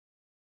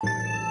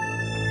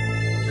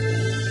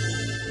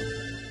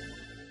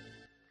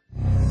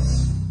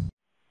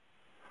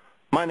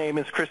My name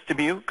is Chris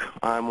Dubuque.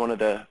 I'm one of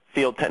the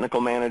field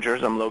technical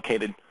managers. I'm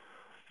located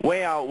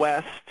way out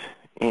west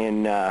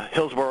in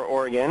Hillsboro,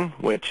 Oregon,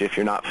 which, if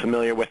you're not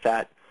familiar with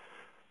that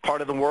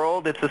part of the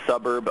world, it's a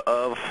suburb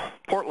of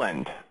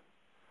Portland.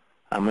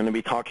 I'm going to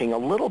be talking a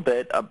little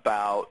bit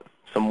about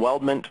some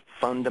weldment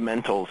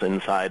fundamentals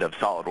inside of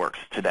SOLIDWORKS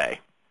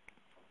today.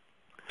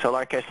 So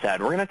like I said,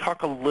 we're going to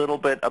talk a little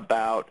bit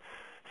about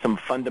some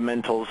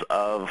fundamentals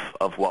of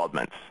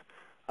weldments.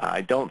 I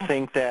don't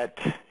think that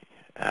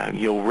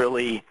you'll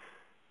really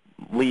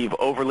leave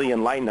overly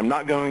enlightened. I'm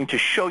not going to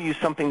show you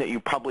something that you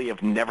probably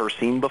have never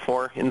seen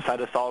before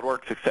inside of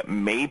SOLIDWORKS, except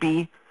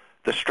maybe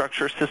the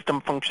structure system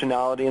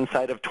functionality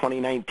inside of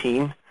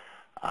 2019.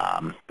 But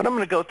I'm going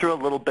to go through a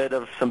little bit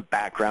of some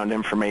background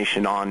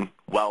information on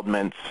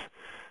weldments,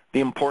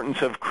 the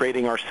importance of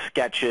creating our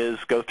sketches,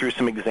 go through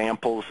some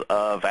examples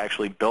of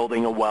actually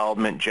building a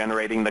weldment,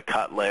 generating the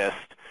cut list,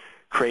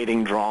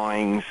 creating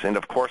drawings, and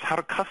of course how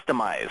to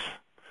customize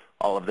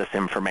all of this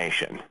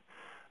information.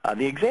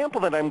 The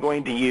example that I'm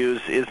going to use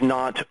is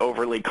not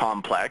overly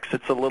complex.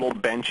 It's a little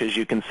bench, as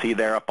you can see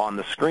there up on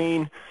the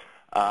screen.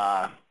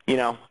 You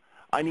know,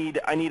 I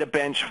need a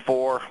bench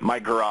for my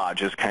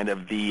garage is kind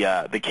of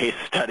the case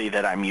study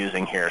that I'm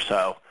using here.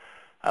 So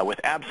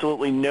with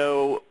absolutely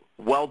no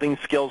welding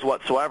skills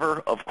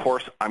whatsoever, of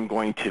course I'm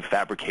going to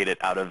fabricate it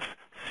out of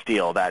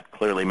steel. That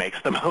clearly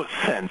makes the most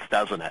sense,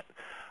 doesn't it?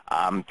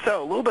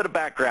 So a little bit of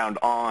background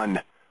on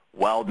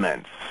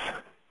weldments.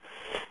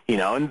 You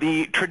know, and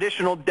the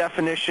traditional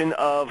definition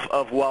of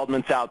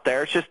weldments out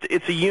there,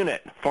 it's a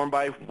unit formed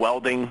by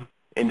welding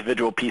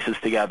individual pieces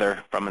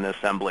together from an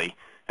assembly,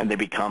 and they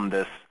become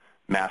this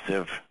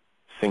massive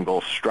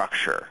single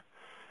structure.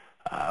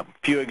 A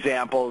few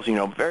examples, you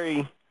know,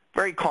 very,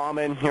 very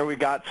common. Here we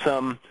got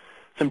some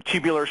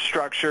tubular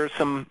structures,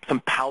 some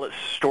pallet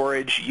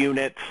storage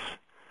units,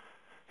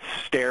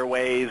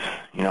 stairways,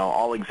 you know,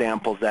 all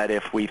examples that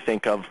if we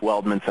think of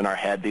weldments in our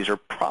head, these are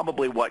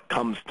probably what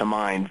comes to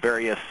mind.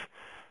 Various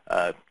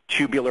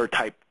tubular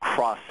type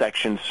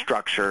cross-section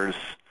structures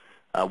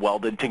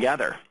welded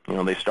together. You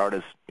know, they start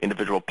as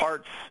individual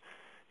parts,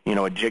 you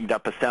know, a jigged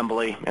up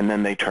assembly, and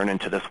then they turn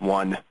into this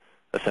one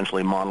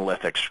essentially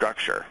monolithic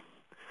structure.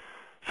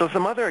 So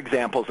some other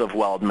examples of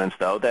weldments,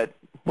 though, that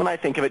when I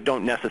think of it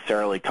don't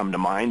necessarily come to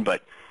mind,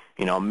 but,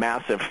 you know, a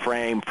massive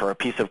frame for a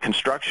piece of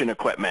construction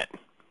equipment.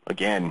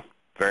 Again,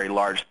 very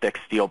large, thick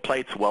steel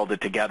plates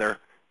welded together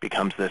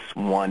becomes this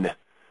one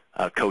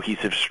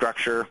cohesive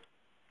structure.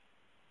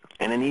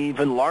 And an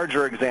even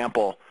larger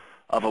example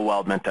of a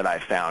weldment that I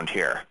found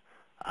here.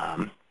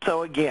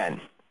 So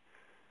again,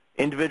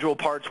 individual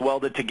parts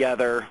welded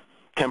together,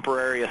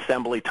 temporary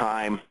assembly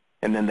time,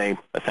 and then they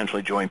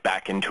essentially join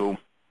back into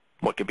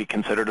what could be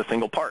considered a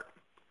single part.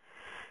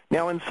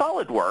 Now in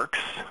SOLIDWORKS,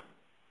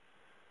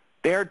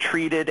 they're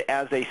treated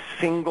as a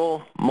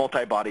single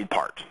multi-bodied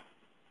part.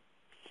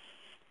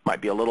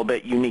 Might be a little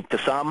bit unique to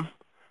some,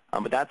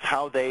 but that's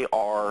how they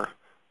are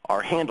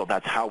handled.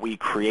 That's how we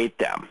create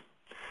them.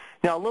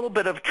 Now, a little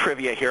bit of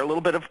trivia here, a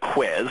little bit of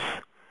quiz,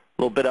 a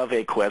little bit of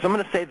a quiz. I'm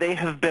going to say they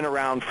have been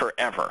around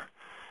forever.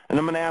 And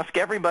I'm going to ask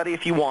everybody,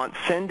 if you want,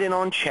 send in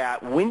on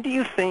chat, when do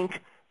you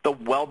think the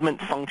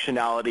weldment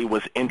functionality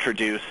was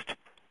introduced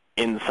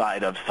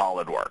inside of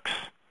SOLIDWORKS?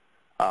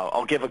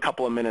 I'll give a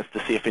couple of minutes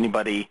to see if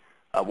anybody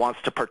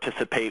wants to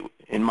participate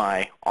in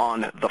my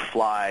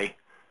on-the-fly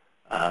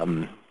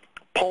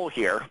poll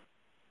here,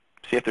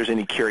 see if there's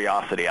any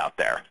curiosity out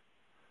there.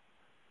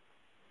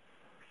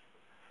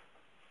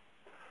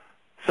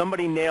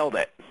 Somebody nailed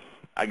it.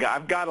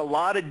 I've got a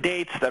lot of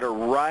dates that are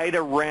right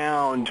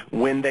around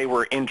when they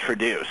were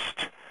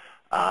introduced,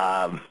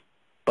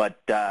 but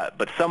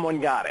someone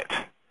got it.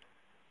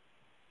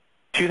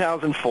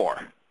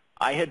 2004.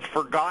 I had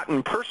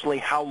forgotten personally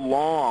how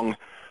long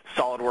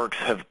SOLIDWORKS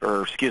have,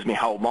 or excuse me,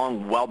 how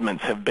long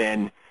weldments have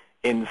been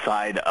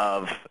inside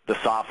of the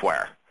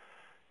software.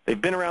 They've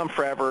been around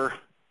forever.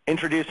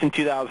 Introduced in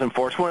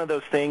 2004. It's one of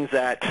those things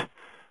that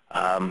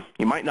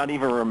you might not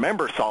even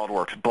remember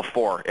SOLIDWORKS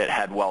before it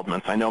had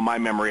weldments. I know my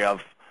memory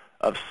of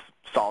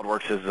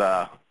SOLIDWORKS is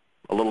a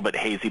little bit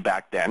hazy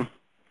back then.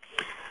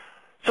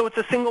 So it's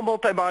a single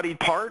multi-bodied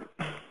part.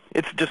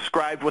 It's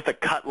described with a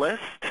cut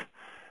list.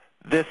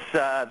 This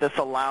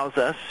allows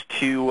us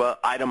to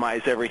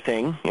itemize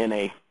everything in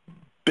a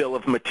bill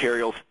of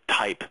materials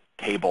type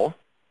table.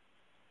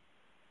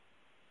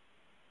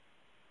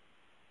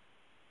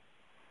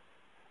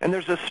 And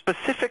there's a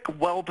specific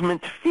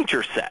weldment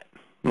feature set.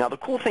 Now, the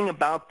cool thing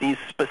about these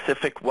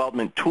specific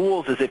weldment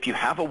tools is if you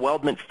have a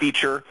weldment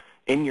feature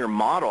in your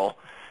model,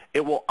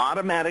 it will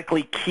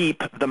automatically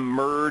keep the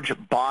merge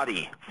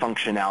body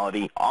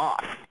functionality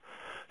off.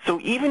 So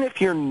even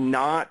if you're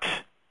not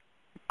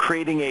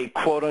creating a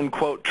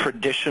quote-unquote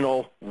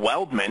traditional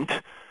weldment,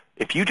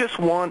 if you just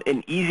want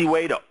an easy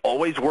way to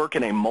always work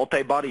in a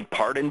multi-body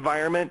part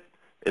environment,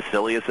 as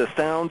silly as this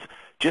sounds,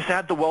 just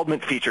add the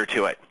weldment feature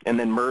to it, and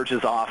then merge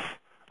is off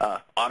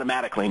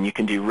automatically, and you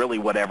can do really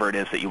whatever it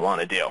is that you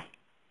want to do.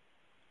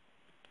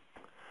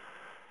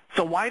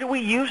 So why do we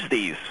use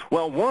these?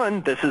 Well,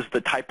 one, this is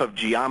the type of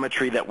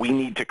geometry that we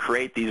need to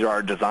create. These are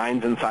our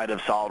designs inside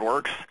of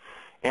SOLIDWORKS,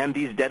 and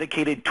these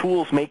dedicated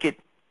tools make it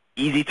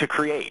easy to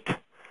create.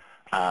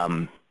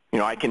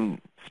 I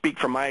can speak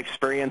from my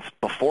experience.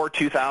 Before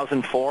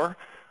 2004,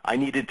 I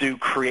needed to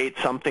create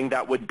something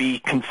that would be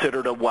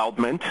considered a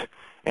weldment,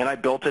 and I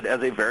built it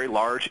as a very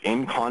large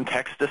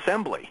in-context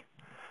assembly.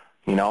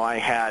 I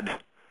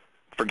had,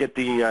 forget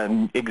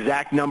the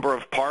exact number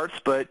of parts,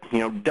 but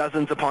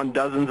dozens upon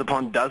dozens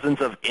upon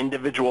dozens of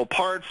individual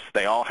parts.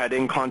 They all had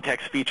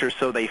in-context features,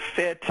 so they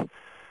fit.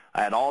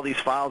 I had all these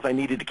files I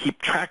needed to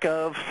keep track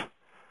of.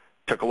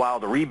 Took a while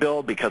to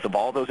rebuild because of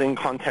all those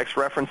in-context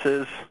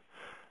references.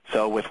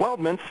 So with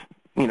Weldments,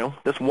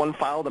 this one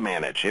file to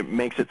manage. It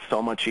makes it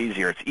so much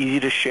easier. It's easy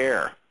to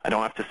share. I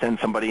don't have to send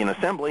somebody an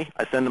assembly.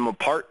 I send them a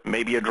part,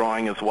 maybe a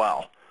drawing as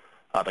well.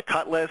 The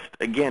cut list,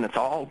 again, it's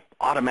all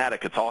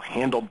automatic. It's all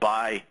handled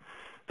by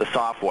the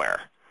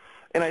software.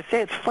 And I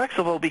say it's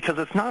flexible because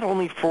it's not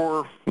only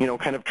for,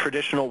 kind of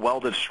traditional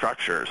welded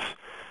structures.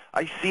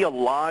 I see a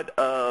lot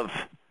of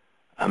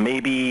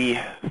maybe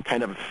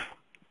kind of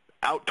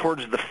out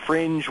towards the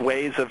fringe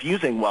ways of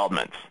using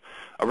weldments.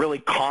 A really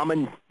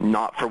common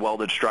not for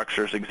welded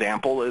structures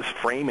example is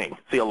framing.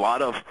 See a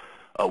lot of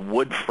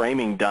wood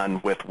framing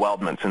done with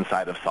weldments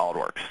inside of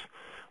SOLIDWORKS.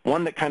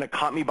 One that kind of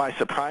caught me by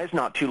surprise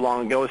not too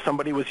long ago is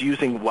somebody was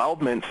using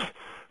weldments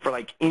for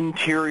like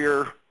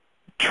interior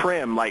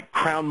trim, like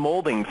crown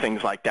molding,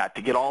 things like that,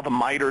 to get all the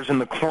miters in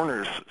the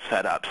corners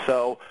set up.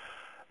 So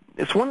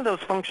it's one of those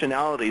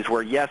functionalities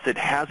where, yes, it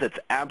has its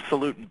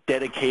absolute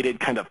dedicated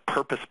kind of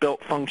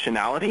purpose-built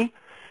functionality.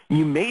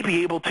 You may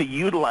be able to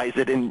utilize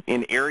it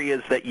in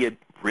areas that you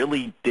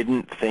really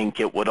didn't think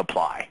it would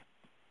apply.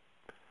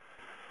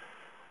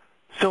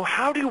 So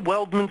how do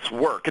weldments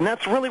work? And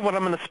that's really what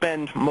I'm going to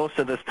spend most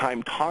of this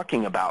time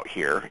talking about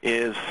here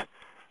is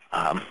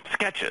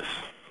sketches.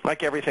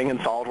 Like everything in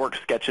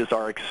SOLIDWORKS, sketches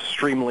are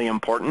extremely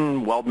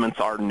important. Weldments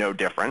are no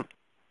different.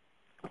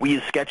 We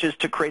use sketches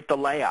to create the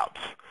layouts.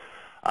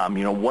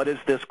 What is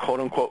this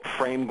quote-unquote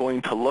frame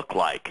going to look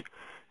like?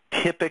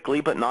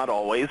 Typically, but not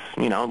always,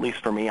 at least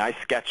for me, I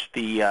sketch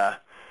the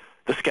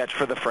sketch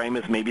for the frame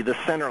is maybe the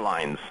center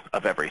lines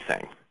of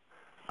everything.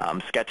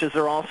 Sketches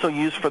are also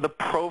used for the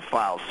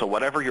profiles, so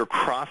whatever your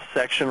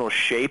cross-sectional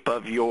shape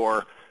of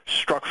your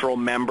structural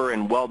member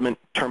in weldment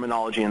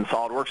terminology in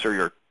SOLIDWORKS, or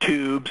your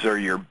tubes or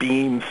your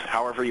beams,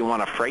 however you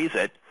want to phrase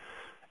it,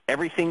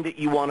 everything that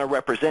you want to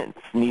represent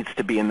needs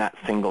to be in that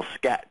single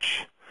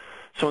sketch.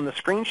 So in the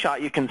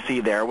screenshot you can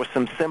see there with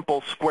some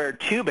simple square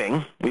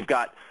tubing, we've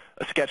got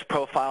a sketch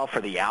profile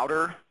for the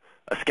outer,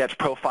 a sketch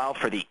profile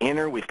for the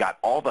inner. We've got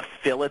all the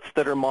fillets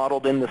that are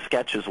modeled in the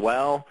sketch as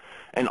well.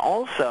 And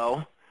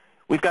also,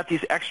 we've got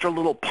these extra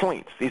little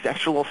points, these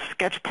extra little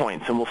sketch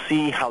points, and we'll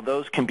see how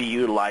those can be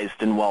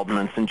utilized in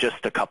weldments in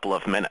just a couple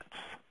of minutes.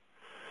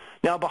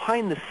 Now,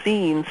 behind the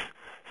scenes,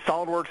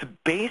 SOLIDWORKS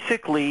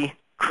basically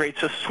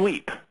creates a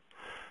sweep.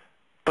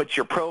 Puts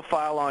your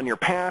profile on your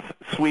path,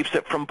 sweeps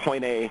it from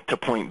point A to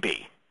point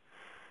B.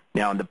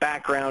 Now, in the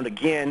background,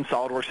 again,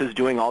 SOLIDWORKS is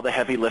doing all the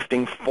heavy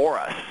lifting for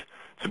us.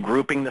 It's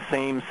grouping the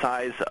same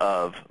size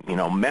of,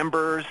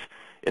 members.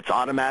 It's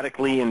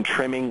automatically in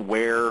trimming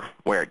where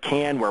it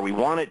can, where we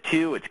want it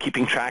to. It's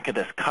keeping track of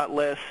this cut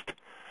list.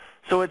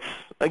 So it's,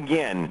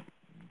 again,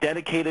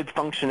 dedicated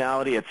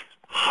functionality. It's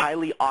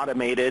highly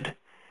automated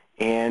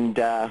and,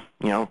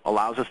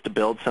 allows us to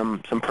build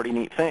some pretty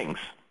neat things.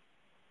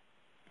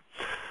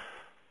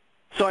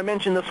 So I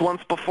mentioned this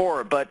once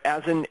before, but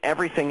as in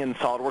everything in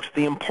SOLIDWORKS,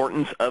 the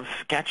importance of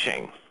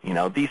sketching.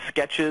 These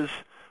sketches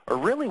are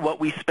really what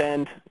we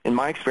spend, in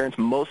my experience,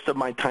 most of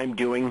my time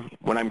doing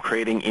when I'm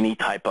creating any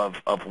type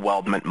of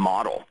weldment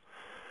model.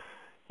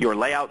 Your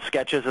layout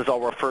sketches, as I'll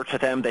refer to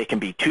them, they can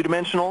be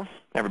two-dimensional.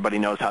 Everybody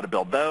knows how to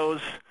build those.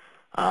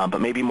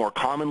 But maybe more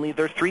commonly,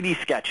 they're 3D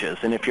sketches.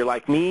 And if you're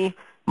like me,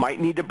 might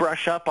need to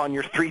brush up on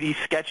your 3D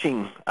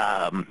sketching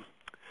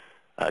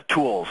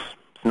tools.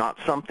 It's not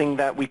something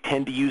that we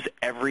tend to use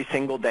every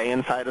single day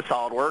inside of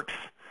SOLIDWORKS.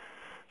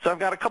 So I've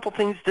got a couple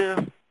things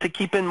to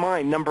keep in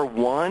mind. Number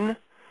one,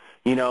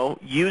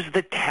 use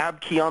the tab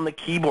key on the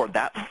keyboard.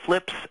 That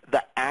flips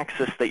the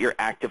axis that you're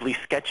actively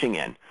sketching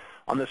in.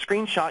 On the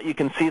screenshot, you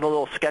can see the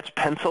little sketch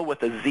pencil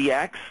with a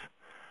ZX.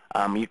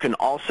 You can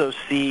also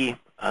see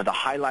the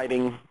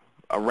highlighting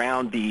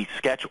around the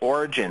sketch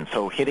origin.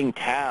 So hitting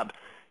tab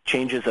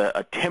changes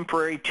a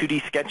temporary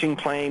 2D sketching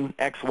plane,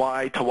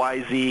 XY to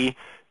YZ,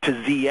 to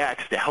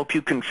ZX to help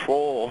you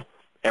control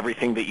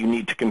everything that you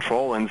need to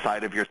control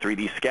inside of your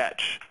 3D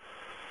sketch.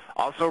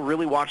 Also,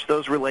 really watch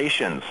those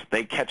relations.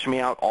 They catch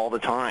me out all the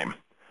time.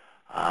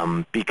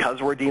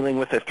 Because we're dealing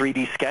with a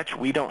 3D sketch,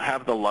 we don't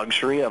have the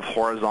luxury of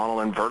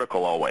horizontal and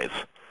vertical always.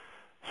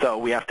 So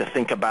we have to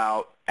think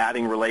about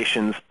adding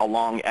relations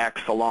along X,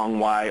 along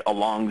Y,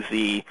 along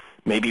Z.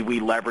 Maybe we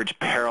leverage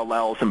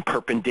parallels and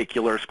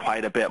perpendiculars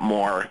quite a bit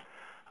more.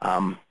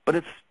 But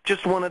it's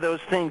just one of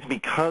those things,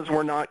 because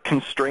we're not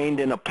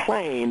constrained in a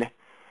plane,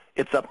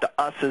 it's up to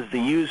us as the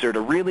user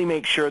to really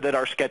make sure that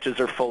our sketches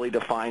are fully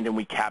defined and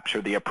we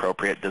capture the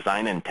appropriate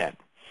design intent.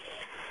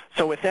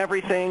 So with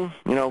everything,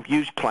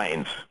 use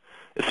planes,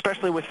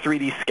 especially with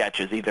 3D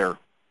sketches, either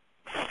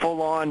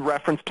full-on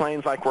reference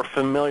planes like we're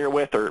familiar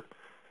with, or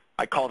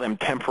I call them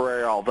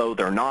temporary, although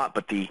they're not,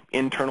 but the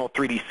internal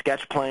 3D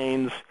sketch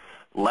planes,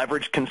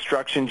 leverage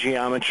construction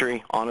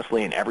geometry.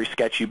 Honestly, in every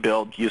sketch you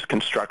build, use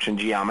construction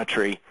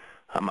geometry.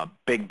 I'm a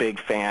big, big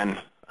fan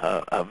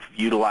of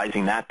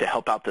utilizing that to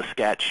help out the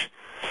sketch.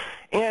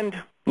 And,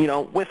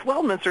 with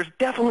Weldments, there's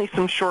definitely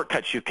some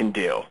shortcuts you can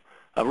do.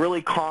 A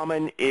really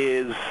common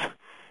is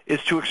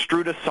to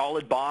extrude a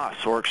solid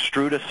boss or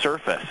extrude a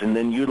surface and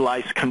then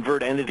utilize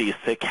convert entities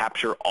to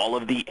capture all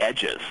of the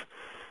edges.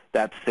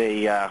 That's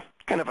a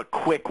kind of a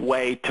quick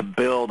way to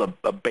build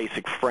a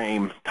basic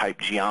frame type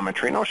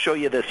geometry. And I'll show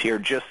you this here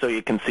just so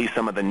you can see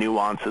some of the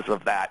nuances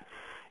of that,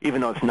 even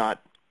though it's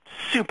not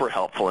super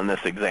helpful in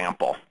this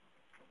example.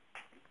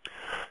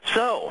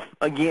 So,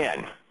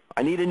 again,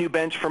 I need a new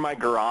bench for my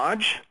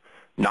garage,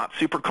 not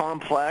super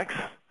complex,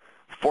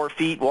 4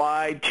 feet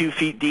wide, 2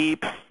 feet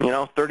deep,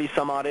 30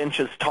 some odd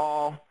inches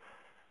tall.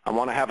 I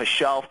want to have a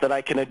shelf that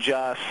I can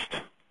adjust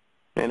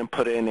and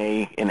put in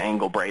an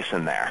angle brace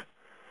in there.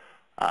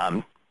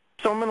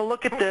 So I'm going to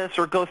look at this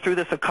or go through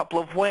this a couple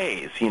of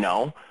ways,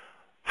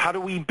 How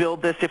do we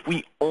build this if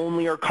we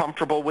only are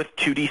comfortable with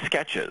 2D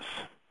sketches?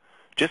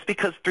 Just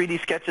because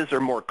 3D sketches are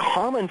more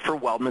common for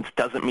Weldments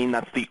doesn't mean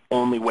that's the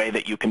only way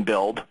that you can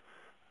build.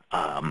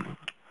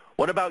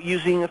 What about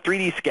using a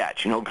 3D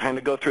sketch? Kind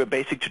of go through a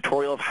basic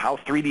tutorial of how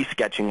 3D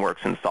sketching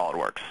works in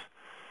SOLIDWORKS.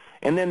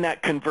 And then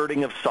that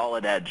converting of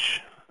solid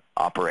edge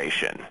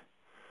operation.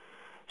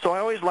 So I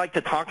always like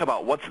to talk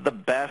about what's the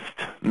best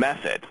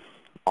method.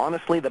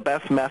 Honestly, the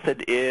best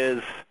method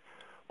is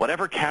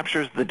whatever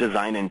captures the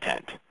design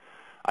intent.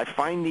 I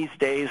find these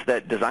days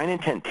that design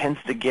intent tends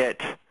to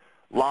get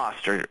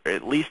lost, or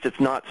at least it's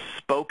not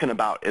spoken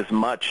about as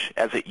much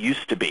as it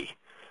used to be.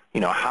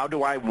 How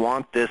do I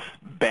want this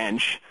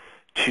bench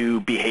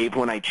to behave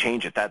when I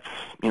change it? That's,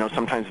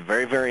 sometimes a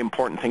very, very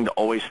important thing to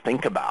always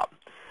think about.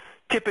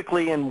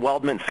 Typically in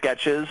Weldment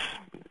sketches,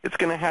 it's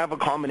going to have a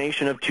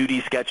combination of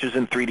 2D sketches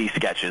and 3D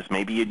sketches.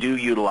 Maybe you do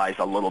utilize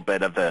a little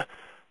bit of the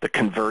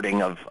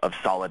converting of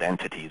solid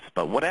entities.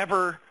 But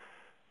whatever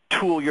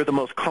tool you're the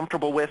most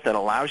comfortable with that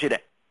allows you to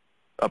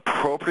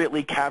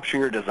appropriately capture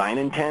your design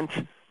intent,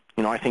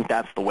 I think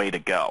that's the way to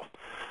go.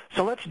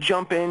 So let's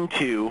jump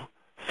into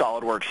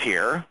SOLIDWORKS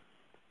here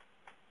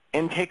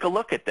and take a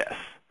look at this.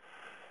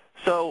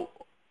 So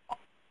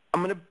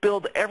I'm going to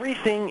build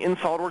everything in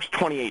SOLIDWORKS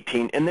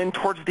 2018, and then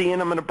towards the end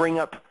I'm going to bring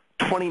up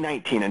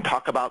 2019 and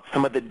talk about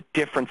some of the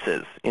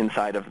differences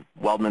inside of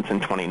Weldments in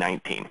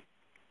 2019.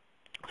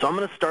 So I'm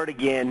going to start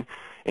again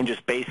in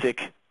just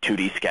basic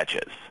 2D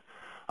sketches.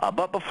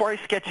 But before I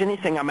sketch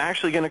anything, I'm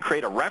actually going to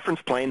create a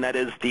reference plane that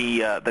is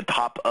the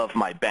top of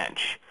my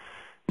bench.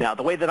 Now,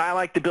 the way that I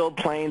like to build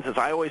planes is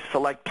I always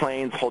select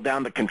planes, hold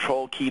down the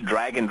Control key,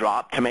 drag and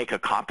drop to make a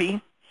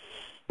copy.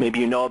 Maybe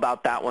you know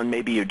about that one,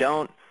 maybe you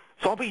don't.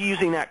 So I'll be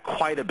using that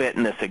quite a bit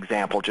in this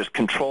example, just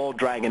Control,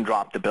 drag and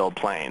drop to build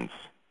planes.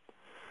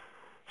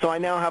 So I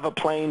now have a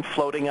plane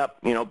floating up,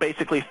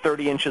 basically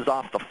 30 inches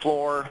off the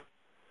floor.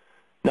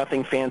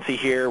 Nothing fancy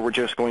here. We're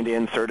just going to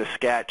insert a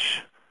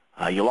sketch.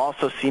 You'll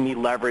also see me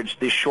leverage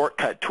the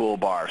shortcut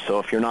toolbar. So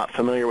if you're not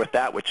familiar with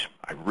that, which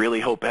I really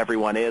hope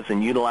everyone is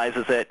and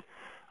utilizes it,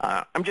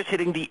 I'm just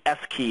hitting the S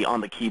key on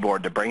the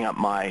keyboard to bring up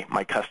my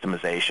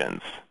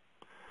customizations.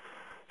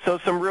 So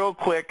some real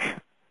quick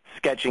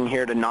sketching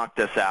here to knock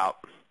this out.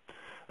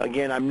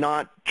 Again, I'm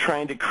not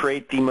trying to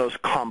create the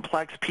most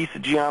complex piece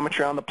of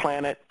geometry on the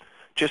planet.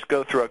 Just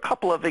go through a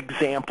couple of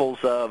examples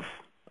of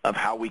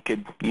how we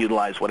could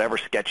utilize whatever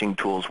sketching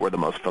tools we're the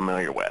most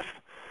familiar with.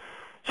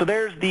 So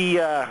there's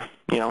the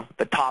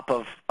top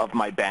of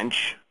my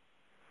bench.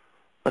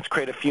 Let's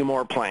create a few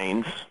more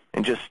planes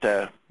and just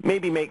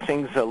maybe make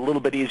things a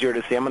little bit easier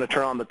to see. I'm going to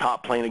turn on the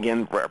top plane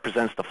again,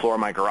 represents the floor of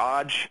my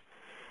garage.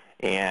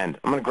 And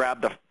I'm going to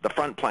grab the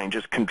front plane,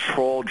 just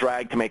Control,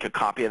 drag to make a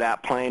copy of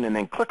that plane, and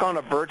then click on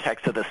a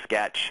vertex of the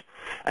sketch,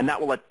 and that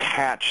will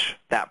attach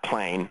that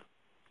plane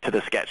to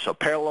the sketch. So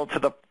parallel to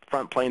the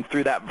front plane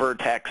through that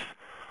vertex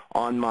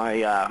on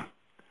my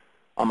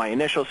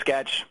initial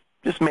sketch,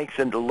 just makes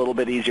it a little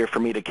bit easier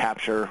for me to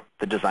capture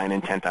the design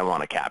intent I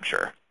want to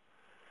capture.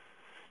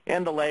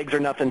 And the legs are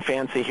nothing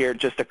fancy here,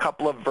 just a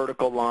couple of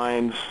vertical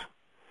lines.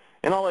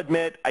 And I'll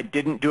admit I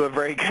didn't do a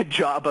very good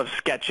job of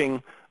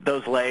sketching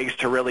those legs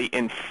to really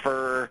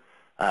infer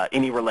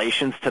any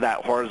relations to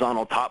that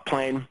horizontal top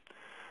plane.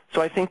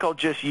 So I think I'll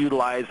just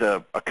utilize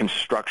a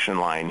construction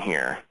line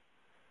here.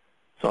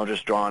 So I'll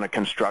just draw on a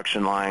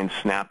construction line,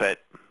 snap it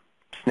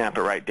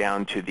right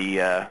down to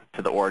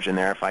the origin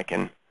there if I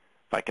can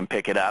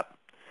pick it up.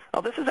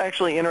 Oh, this is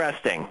actually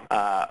interesting.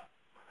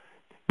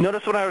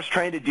 Notice what I was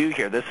trying to do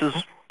here. This is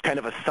kind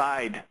of a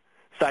side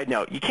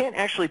note. You can't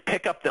actually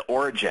pick up the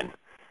origin.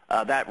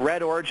 That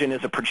red origin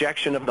is a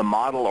projection of the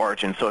model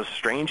origin. So as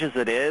strange as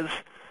it is,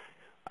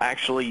 I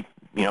actually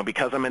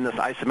because I'm in this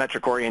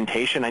isometric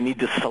orientation, I need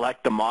to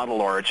select the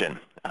model origin.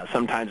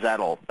 Sometimes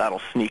that'll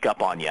sneak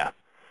up on you.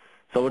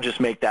 So we'll just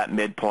make that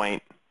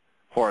midpoint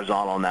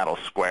horizontal, and that'll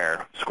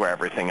square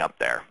everything up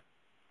there.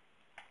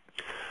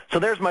 So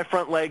there's my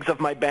front legs of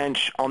my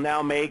bench. I'll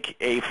now make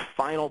a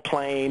final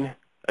plane.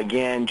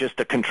 Again, just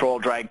a control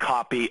drag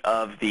copy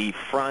of the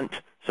front.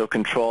 So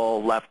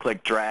control, left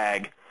click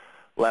drag,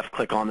 left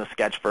click on the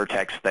sketch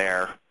vertex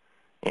there,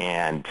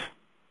 and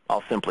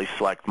I'll simply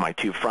select my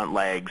two front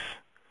legs,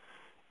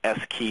 S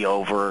key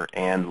over,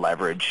 and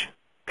leverage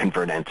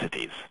convert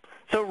entities.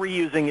 So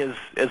reusing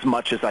as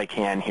much as I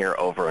can here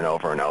over and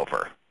over and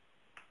over.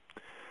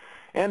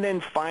 And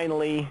then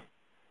finally,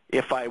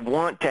 if I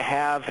want to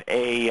have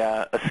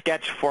a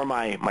sketch for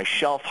my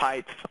shelf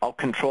heights, I'll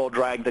control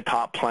drag the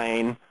top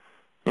plane.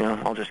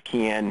 I'll just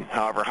key in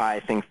however high I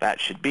think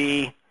that should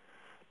be,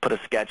 put a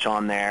sketch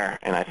on there,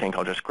 and I think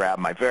I'll just grab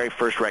my very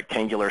first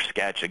rectangular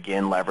sketch,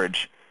 again,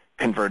 leverage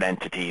convert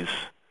entities.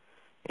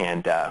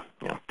 And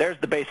there's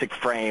the basic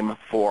frame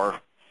for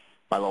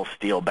my little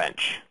steel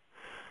bench.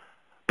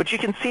 But you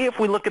can see if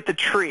we look at the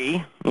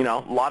tree, a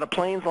lot of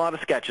planes, a lot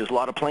of sketches, a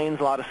lot of planes,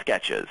 a lot of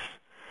sketches.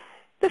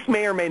 This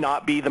may or may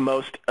not be the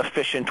most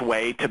efficient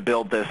way to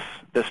build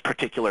this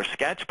particular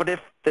sketch, but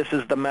if this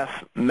is the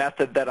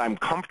method that I'm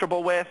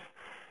comfortable with,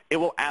 it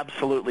will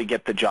absolutely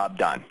get the job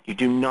done. You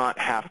do not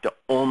have to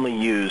only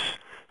use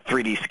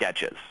 3D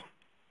sketches.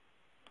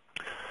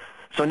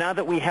 So now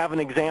that we have an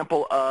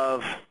example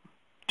of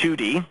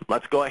 2D,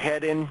 let's go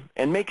ahead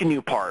and make a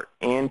new part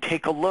and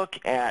take a look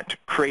at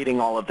creating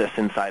all of this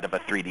inside of a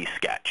 3D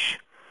sketch.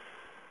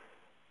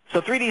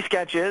 So 3D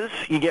sketches,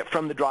 you get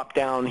from the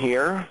drop-down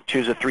here,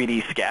 choose a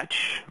 3D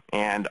sketch,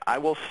 and I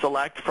will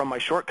select from my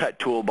shortcut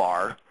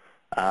toolbar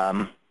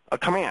a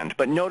command.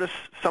 But notice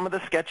some of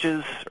the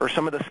sketches or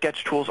some of the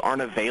sketch tools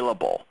aren't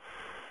available.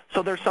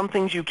 So there's some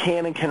things you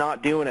can and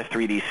cannot do in a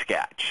 3D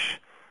sketch.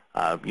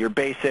 Your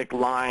basic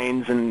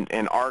lines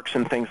and arcs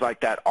and things like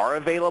that are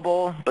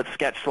available, but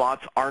sketch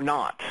slots are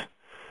not.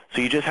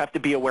 So you just have to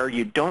be aware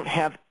you don't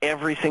have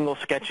every single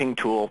sketching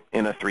tool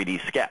in a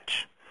 3D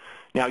sketch.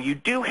 Now you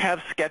do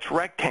have sketch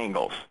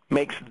rectangles.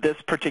 Makes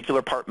this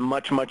particular part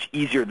much, much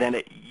easier than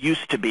it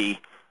used to be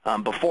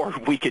before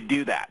we could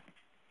do that.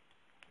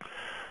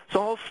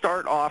 So I'll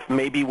start off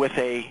maybe with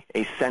a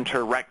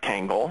center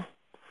rectangle,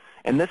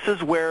 and this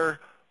is where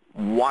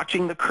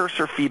watching the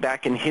cursor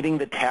feedback and hitting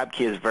the tab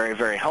key is very,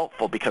 very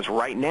helpful, because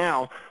right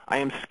now I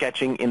am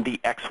sketching in the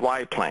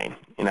XY plane.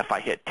 And if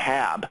I hit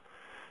tab,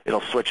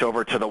 it'll switch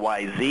over to the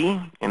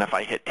YZ, and if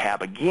I hit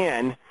tab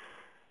again,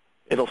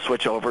 it'll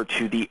switch over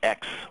to the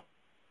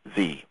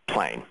XZ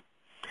plane.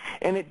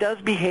 And it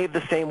does behave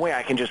the same way.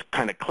 I can just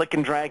kind of click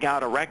and drag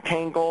out a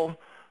rectangle,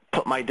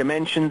 put my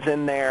dimensions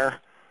in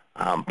there,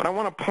 but I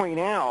want to point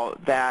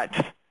out that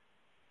it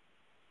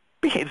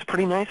behaves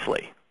pretty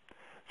nicely.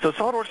 So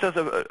SOLIDWORKS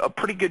does a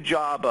pretty good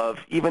job of,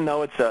 even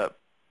though it's a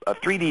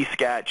 3D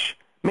sketch,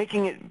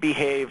 making it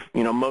behave,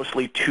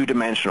 mostly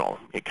two-dimensional.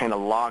 It kind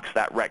of locks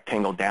that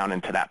rectangle down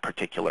into that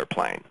particular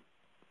plane.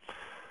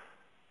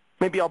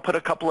 Maybe I'll put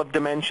a couple of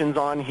dimensions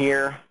on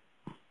here.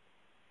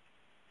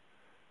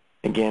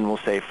 Again, we'll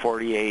say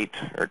 48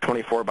 or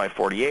 24 by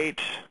 48,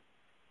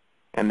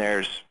 and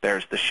there's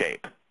the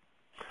shape.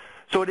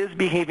 So it is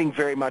behaving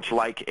very much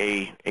like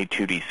a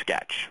 2D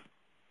sketch.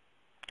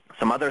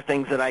 Some other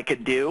things that I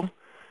could do,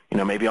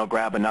 maybe I'll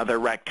grab another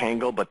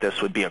rectangle, but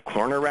this would be a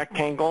corner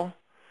rectangle,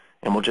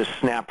 and we'll just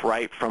snap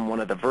right from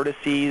one of the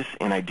vertices,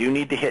 and I do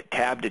need to hit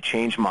tab to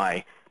change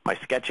my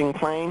sketching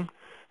plane.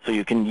 So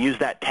you can use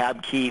that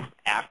tab key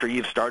after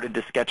you've started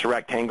to sketch a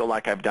rectangle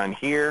like I've done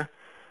here.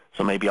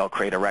 So maybe I'll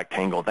create a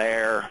rectangle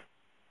there.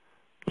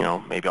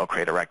 Maybe I'll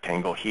create a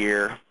rectangle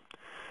here.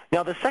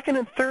 Now the second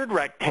and third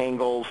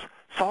rectangles,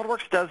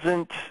 SOLIDWORKS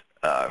doesn't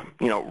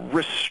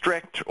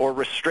restrict or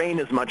restrain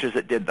as much as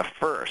it did the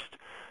first.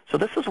 So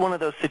this is one of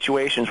those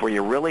situations where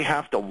you really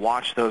have to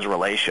watch those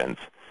relations.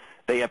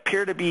 They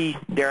appear to be,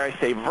 dare I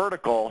say,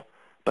 vertical,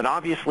 but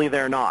obviously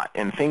they're not.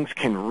 And things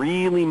can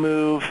really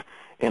move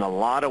in a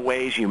lot of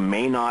ways you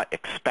may not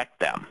expect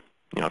them.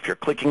 If you're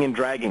clicking and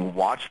dragging,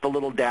 watch the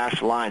little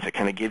dashed lines. It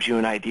kind of gives you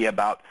an idea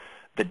about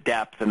the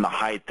depth and the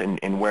height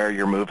and where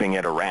you're moving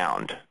it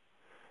around.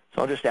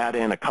 So I'll just add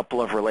in a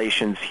couple of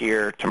relations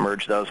here to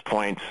merge those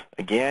points.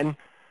 Again,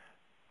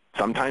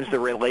 sometimes the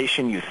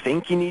relation you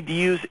think you need to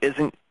use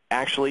isn't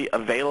actually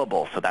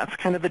available. So that's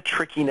kind of the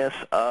trickiness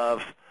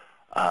of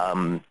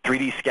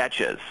 3D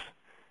sketches.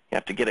 You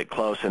have to get it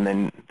close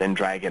and then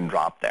drag and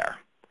drop there.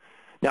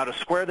 Now to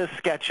square this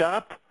sketch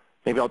up,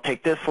 maybe I'll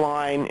take this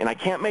line, and I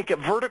can't make it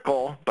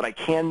vertical, but I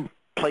can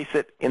place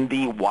it in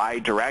the Y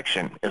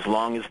direction as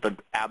long as the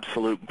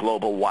absolute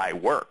global Y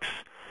works.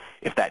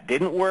 If that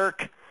didn't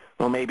work,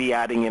 well, maybe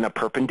adding in a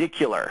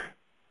perpendicular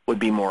would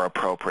be more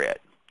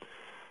appropriate.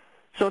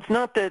 So it's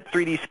not that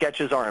 3D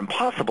sketches are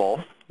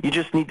impossible. You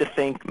just need to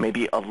think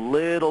maybe a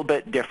little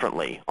bit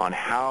differently on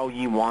how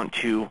you want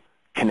to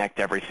connect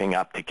everything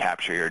up to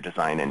capture your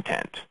design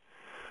intent.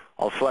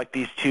 I'll select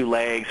these two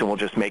legs, and we'll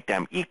just make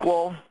them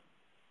equal.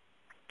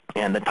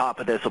 And the top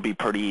of this will be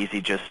pretty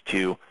easy just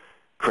to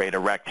create a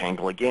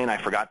rectangle. Again, I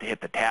forgot to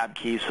hit the tab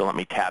key, so let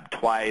me tab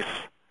twice.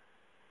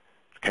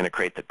 Kind of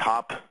create the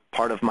top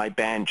part of my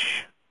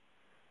bench.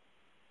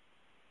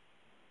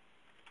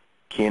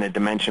 Key in a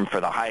dimension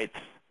for the heights.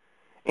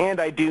 And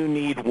I do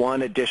need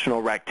one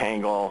additional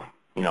rectangle,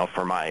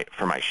 for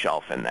my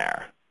shelf in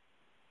there.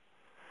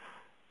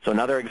 So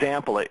another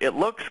example, it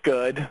looks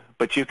good,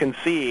 but you can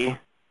see,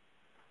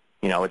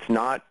 it's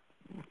not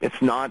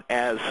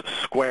as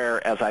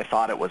square as I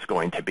thought it was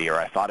going to be, or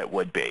I thought it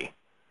would be.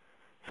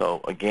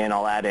 So again,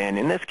 I'll add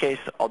in this case,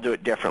 I'll do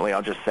it differently.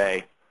 I'll just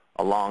say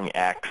along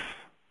X.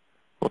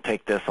 We'll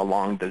take this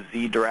along the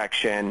Z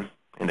direction,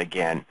 and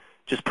again,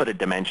 just put a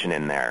dimension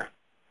in there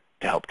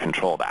to help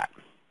control that.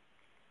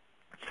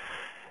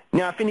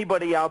 Now, if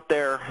anybody out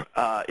there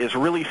is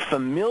really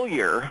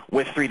familiar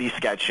with 3D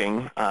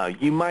sketching,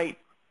 you might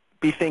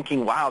be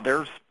thinking, wow,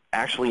 there's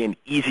actually an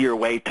easier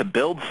way to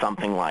build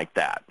something like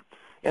that.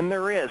 And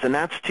there is, and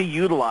that's to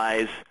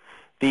utilize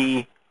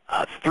the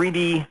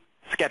 3D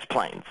sketch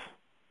planes.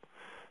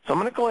 So I'm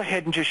going to go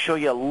ahead and just show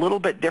you a little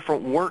bit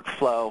different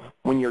workflow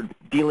when you're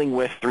dealing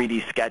with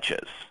 3D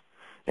sketches.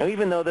 Now,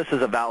 even though this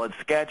is a valid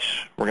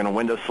sketch, we're going to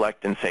window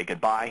select and say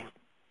goodbye.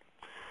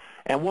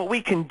 And what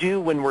we can do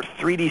when we're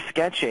 3D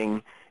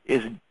sketching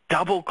is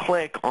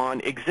double-click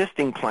on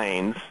existing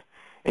planes,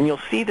 and you'll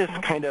see this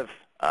kind of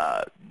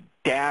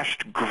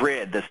dashed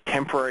grid, this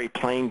temporary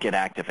plane get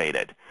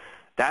activated.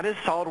 That is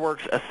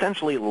SOLIDWORKS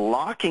essentially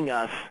locking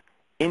us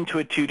into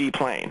a 2D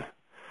plane.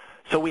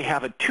 So we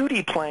have a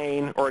 2D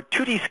plane or a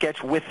 2D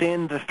sketch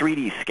within the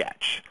 3D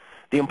sketch.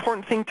 The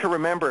important thing to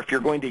remember if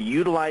you're going to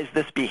utilize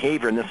this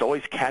behavior, and this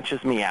always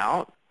catches me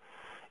out,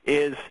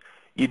 is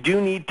you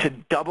do need to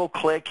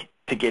double-click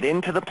to get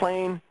into the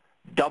plane,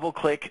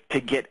 double-click to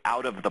get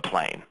out of the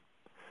plane.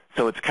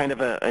 So it's kind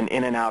of an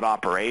in and out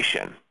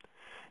operation.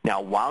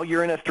 Now, while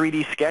you're in a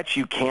 3D sketch,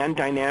 you can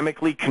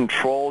dynamically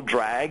control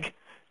drag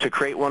to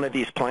create one of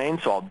these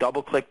planes. So I'll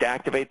double-click to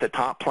activate the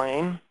top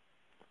plane.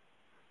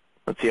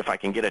 Let's see if I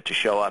can get it to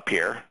show up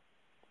here.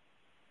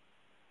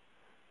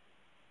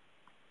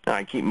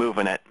 I keep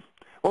moving it.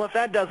 Well, if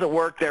that doesn't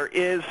work, there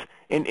is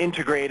an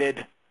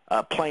integrated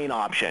plane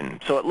option.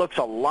 So it looks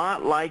a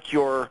lot like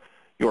your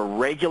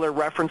regular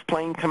reference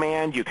plane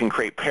command. You can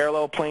create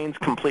parallel planes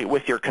complete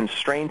with your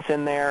constraints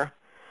in there.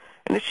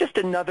 And it's just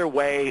another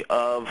way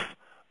of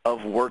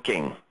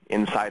working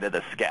inside of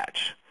the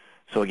sketch.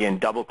 So again,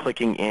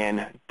 double-clicking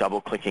in,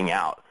 double-clicking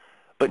out.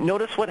 But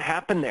notice what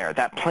happened there.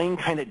 That plane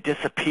kind of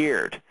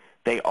disappeared.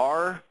 They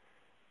are,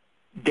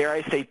 dare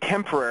I say,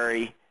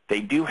 temporary.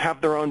 They do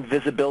have their own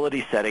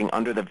visibility setting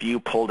under the View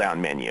pull-down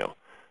menu.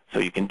 So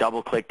you can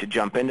double-click to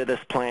jump into this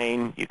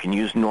plane. You can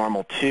use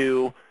normal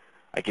to.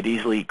 I could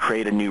easily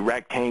create a new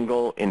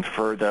rectangle,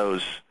 infer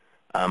those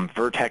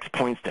vertex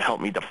points to help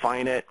me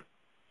define it.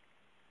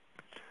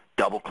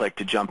 Double-click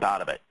to jump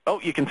out of it. Oh,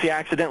 you can see I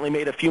accidentally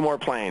made a few more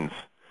planes.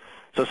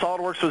 So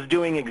SOLIDWORKS was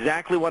doing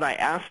exactly what I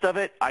asked of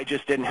it. I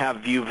just didn't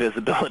have view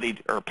visibility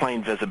or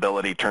plane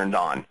visibility turned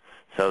on.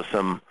 So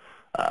some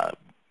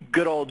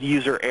good old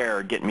user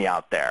error getting me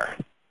out there.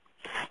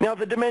 Now,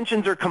 the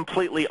dimensions are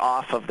completely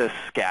off of this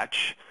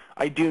sketch.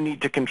 I do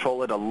need to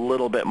control it a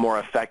little bit more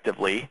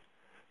effectively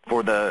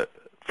for the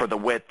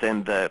width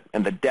and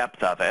the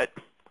depth of it.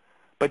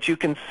 But you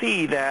can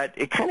see that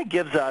it kind of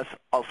gives us,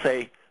 I'll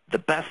say, the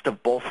best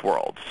of both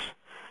worlds.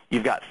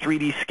 You've got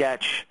 3D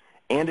sketch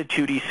and a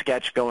 2D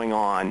sketch going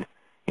on.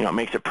 It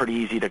makes it pretty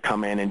easy to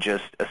come in and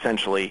just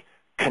essentially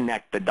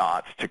connect the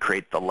dots to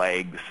create the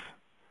legs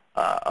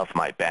of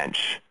my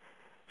bench.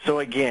 So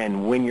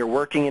again, when you're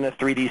working in a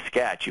 3D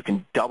sketch, you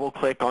can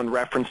double-click on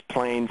reference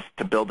planes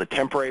to build a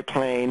temporary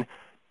plane,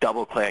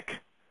 double-click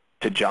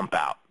to jump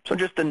out. So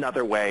just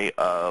another way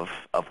of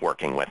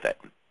working with it.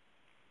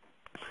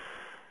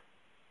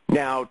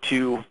 Now,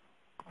 to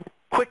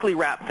quickly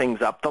wrap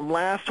things up, the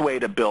last way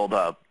to build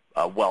a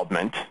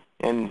weldment,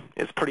 and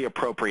it's pretty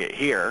appropriate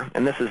here,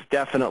 and this is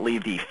definitely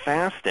the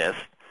fastest,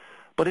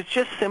 but it's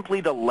just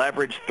simply to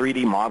leverage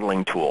 3D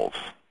modeling tools.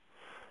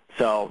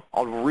 So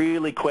I'll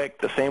really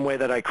quick, the same way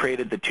that I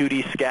created the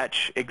 2D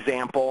sketch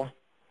example,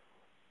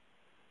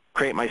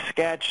 create my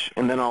sketch,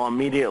 and then I'll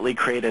immediately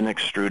create an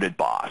extruded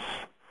boss.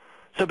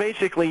 So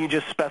basically you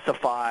just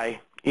specify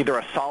either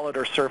a solid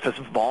or surface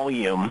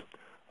volume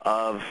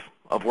of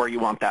where you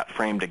want that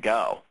frame to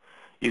go.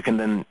 You can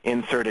then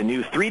insert a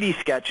new 3D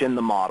sketch in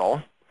the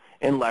model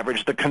and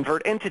leverage the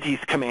Convert Entities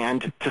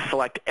command to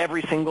select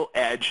every single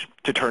edge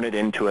to turn it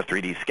into a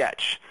 3D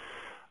sketch.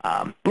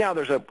 Now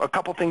there's a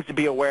couple things to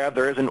be aware of.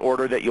 There is an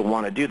order that you'll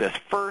want to do this.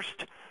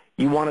 First,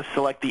 you want to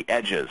select the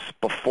edges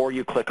before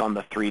you click on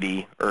the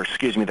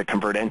the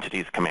Convert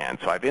Entities command.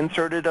 So I've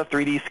inserted a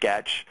 3D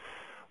sketch.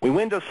 We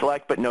window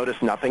select, but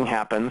notice nothing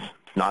happens.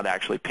 It's not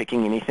actually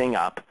picking anything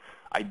up.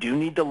 I do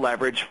need to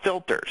leverage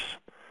filters.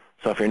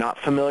 So if you're not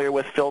familiar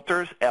with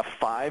filters,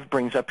 F5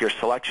 brings up your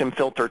selection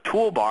filter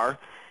toolbar,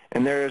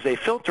 and there is a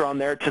filter on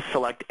there to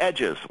select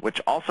edges, which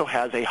also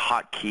has a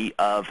hotkey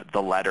of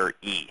the letter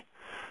E.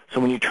 So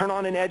when you turn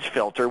on an edge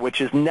filter,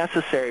 which is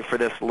necessary for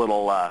this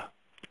little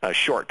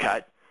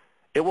shortcut,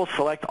 it will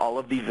select all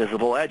of the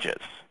visible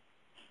edges.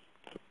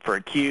 For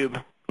a cube,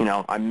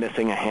 I'm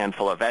missing a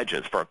handful of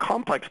edges. For a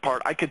complex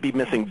part, I could be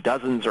missing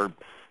dozens or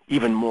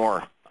even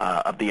more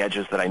of the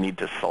edges that I need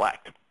to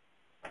select.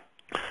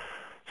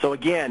 So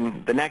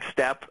again, the next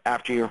step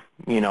after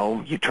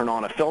you turn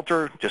on a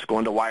filter, just go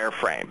into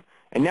wireframe.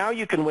 And now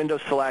you can window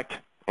select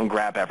and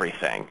grab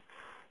everything.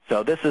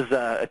 So this is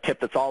a tip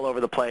that's all over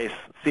the place.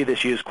 See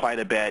this used quite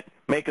a bit.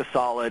 Make a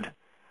solid,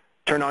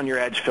 turn on your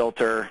edge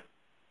filter,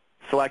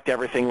 select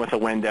everything with a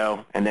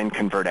window, and then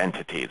convert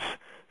entities.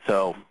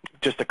 So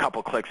just a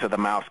couple clicks of the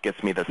mouse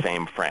gets me the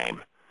same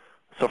frame.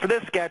 So for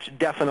this sketch,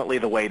 definitely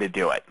the way to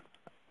do it.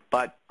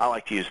 But I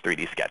like to use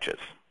 3D sketches.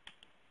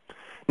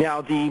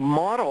 Now the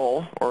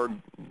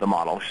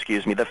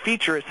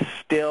feature is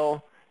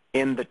still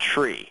in the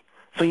tree.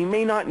 So you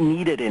may not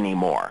need it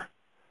anymore.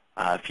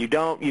 If you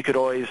don't, you could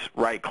always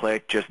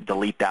right-click, just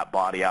delete that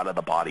body out of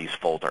the bodies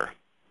folder.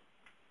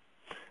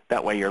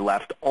 That way you're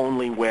left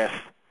only with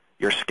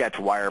your sketch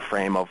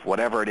wireframe of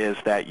whatever it is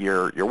that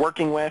you're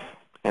working with,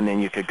 and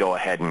then you could go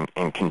ahead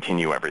and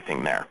continue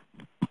everything there.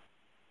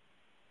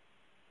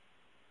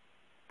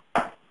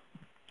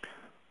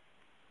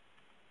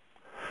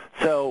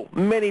 So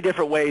many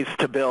different ways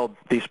to build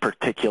these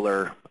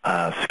particular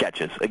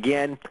sketches.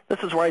 Again, this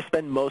is where I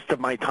spend most of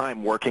my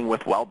time working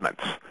with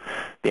weldments.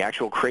 The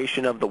actual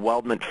creation of the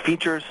weldment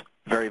features,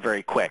 very,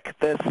 very quick.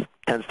 This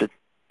tends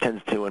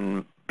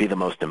to be the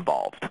most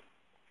involved.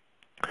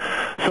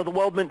 So the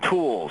weldment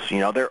tools,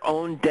 their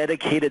own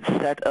dedicated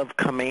set of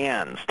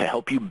commands to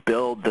help you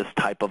build this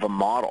type of a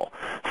model,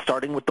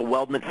 starting with the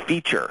weldment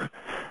feature.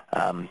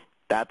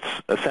 That's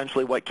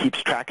essentially what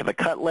keeps track of the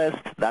cut list.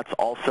 That's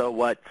also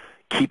what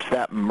keeps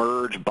that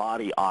merge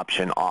body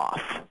option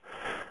off.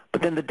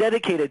 But then the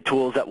dedicated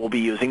tools that we'll be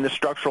using, the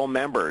structural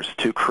members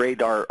to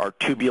create our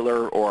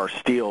tubular or our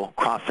steel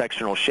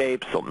cross-sectional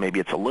shapes. So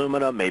maybe it's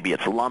aluminum, maybe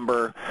it's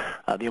lumber.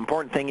 The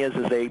important thing is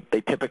they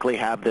typically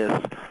have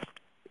this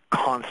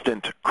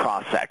constant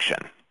cross-section.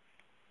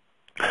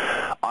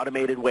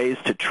 Automated ways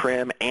to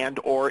trim and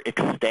or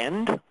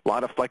extend. A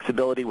lot of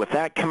flexibility with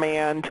that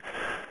command.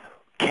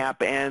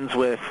 Cap ends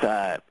with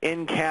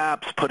end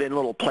caps, put in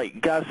little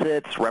plate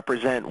gussets,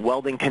 represent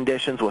welding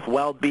conditions with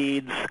weld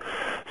beads.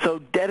 So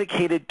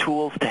dedicated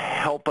tools to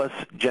help us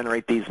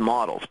generate these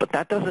models. But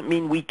that doesn't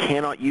mean we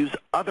cannot use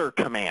other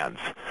commands.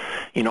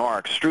 Our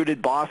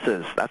extruded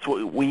bosses, that's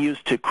what we use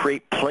to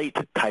create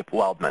plate-type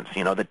weldments.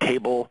 The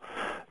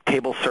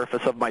table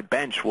surface of my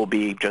bench will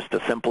be just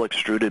a simple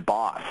extruded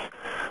boss.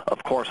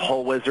 Of course,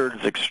 Hole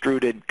Wizard's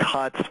extruded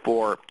cuts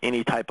for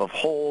any type of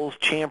holes,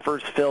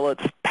 chamfers,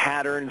 fillets,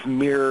 patterns,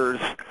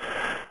 mirrors.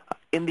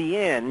 In the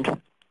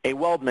end, a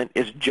weldment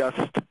is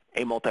just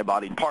a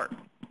multi-bodied part.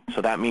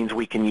 So that means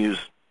we can use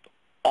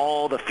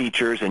all the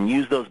features and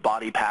use those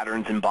body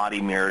patterns and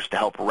body mirrors to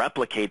help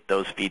replicate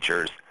those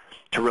features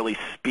to really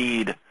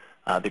speed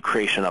the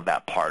creation of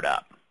that part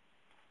up.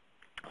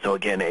 So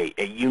again,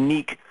 a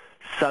unique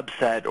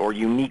subset or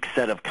unique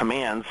set of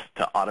commands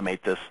to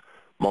automate this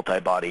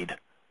multi-bodied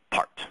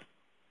part.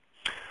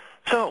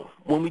 So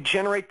when we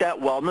generate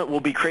that weldment, we'll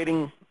be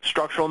creating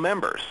structural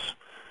members.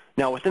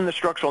 Now within the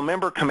structural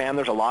member command,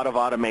 there's a lot of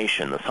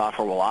automation. The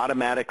software will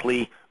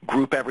automatically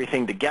group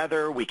everything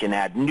together. We can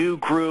add new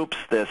groups.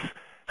 This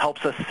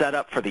helps us set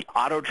up for the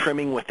auto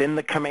trimming within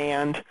the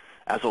command.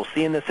 As we'll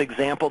see in this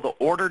example, the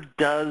order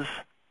does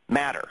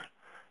matter.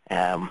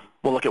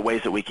 We'll look at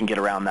ways that we can get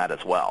around that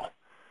as well.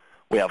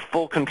 We have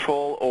full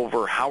control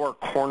over how our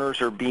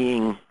corners are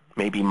being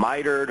maybe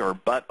mitered or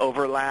butt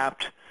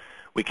overlapped.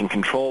 We can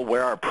control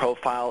where our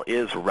profile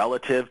is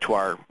relative to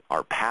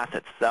our path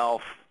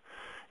itself.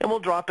 And we'll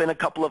drop in a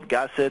couple of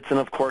gussets, and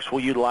of course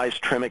we'll utilize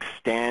trim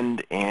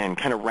extend and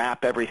kind of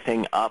wrap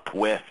everything up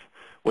with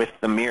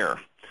the mirror.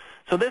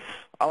 So this,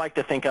 I like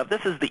to think of,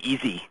 this is the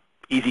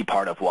easy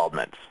part of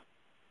weldments.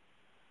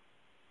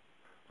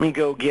 Let me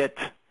go get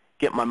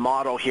my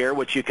model here,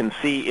 which you can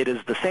see it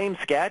is the same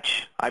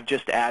sketch. I've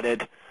just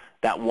added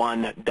that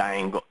one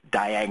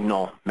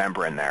diagonal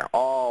member in there.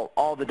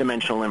 All the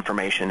dimensional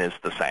information is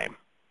the same.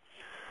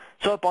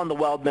 So up on the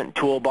weldment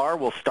toolbar,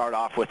 we'll start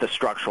off with a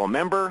structural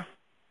member.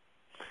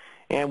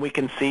 And we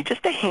can see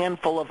just a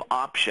handful of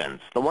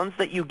options. The ones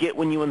that you get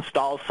when you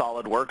install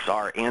SOLIDWORKS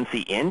are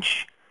ANSI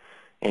inch.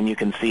 And you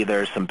can see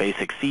there's some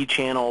basic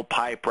C-channel,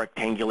 pipe,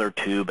 rectangular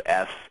tube,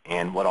 S,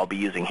 and what I'll be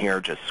using here,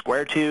 just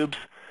square tubes.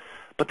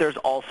 But there's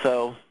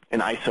also an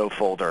ISO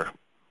folder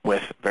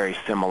with very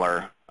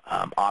similar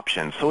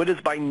options. So it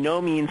is by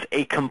no means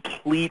a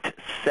complete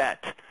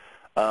set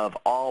of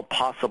all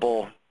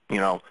possible,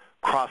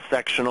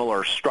 cross-sectional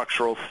or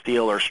structural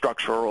steel or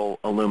structural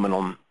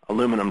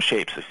aluminum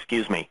shapes,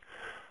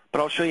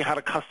 But I'll show you how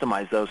to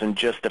customize those in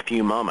just a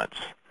few moments.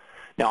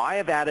 Now I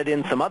have added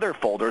in some other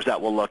folders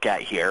that we'll look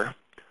at here,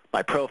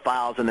 my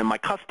profiles and then my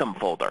custom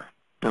folder.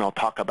 And I'll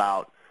talk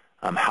about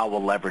how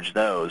we'll leverage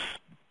those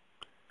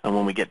and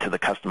when we get to the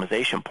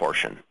customization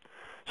portion.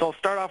 So I'll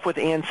start off with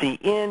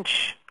ANSI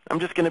inch. I'm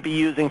just going to be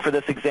using for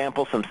this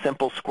example some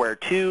simple square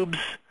tubes.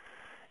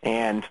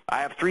 And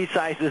I have 3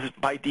 sizes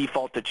by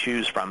default to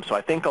choose from. So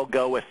I think I'll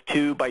go with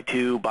 2 by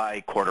 2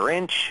 by 1/4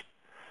 inch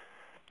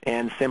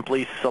and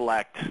simply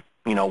select,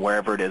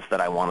 wherever it is that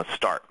I want to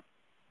start.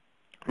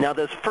 Now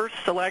this first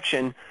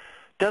selection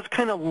does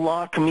kind of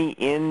lock me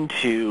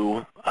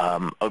into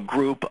a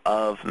group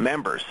of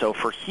members. So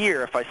for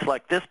here, if I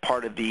select this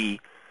part of the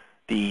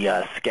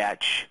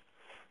sketch,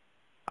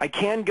 I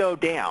can go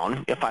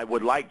down if I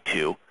would like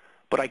to,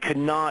 but I could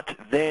not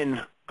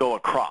then go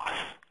across.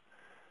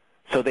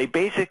 So they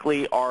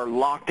basically are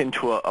locked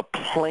into a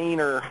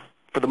planar,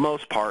 for the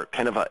most part,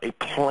 kind of a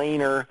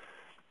planar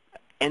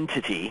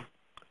entity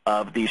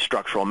of these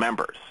structural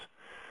members.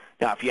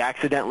 Now, if you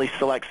accidentally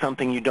select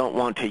something you don't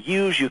want to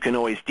use, you can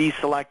always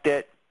deselect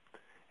it.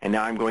 And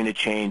now I'm going to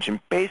change and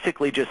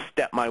basically just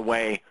step my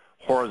way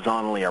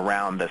horizontally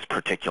around this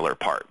particular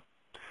part.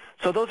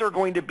 So those are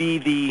going to be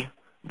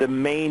the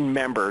main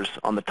members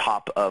on the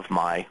top of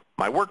my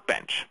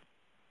workbench.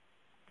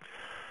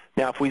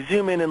 Now, if we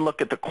zoom in and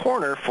look at the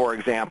corner, for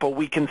example,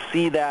 we can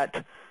see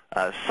that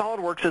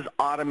SOLIDWORKS is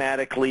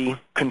automatically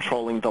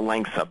controlling the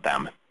lengths of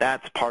them.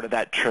 That's part of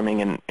that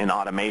trimming and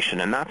automation,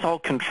 and that's all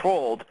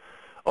controlled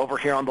over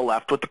here on the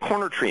left with the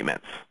corner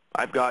treatments.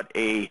 I've got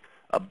a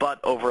butt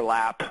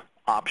overlap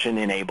option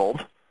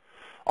enabled.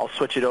 I'll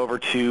switch it over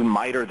to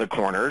miter the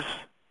corners,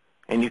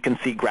 and you can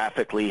see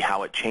graphically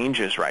how it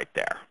changes right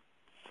there.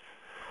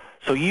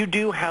 So you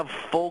do have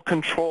full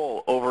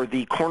control over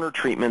the corner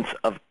treatments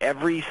of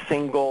every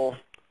single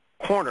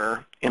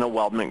corner in a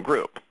weldment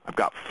group. I've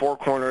got 4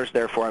 corners,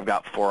 therefore I've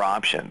got 4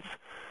 options.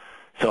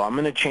 So I'm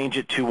going to change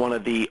it to one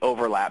of the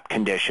overlap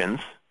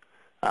conditions.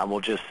 We'll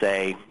just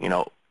say,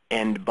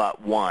 end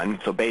but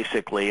 1. So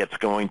basically it's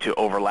going to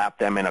overlap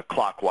them in a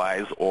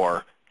clockwise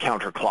or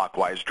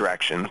counterclockwise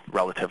direction,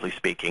 relatively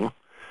speaking.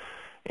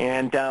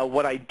 And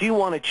what I do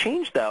want to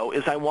change, though,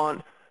 is I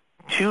want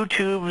 2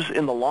 tubes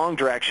in the long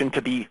direction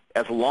to be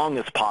as long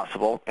as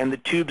possible, and the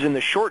tubes in the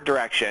short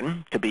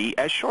direction to be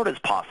as short as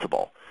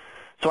possible.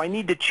 So I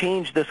need to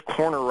change this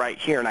corner right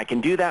here, and I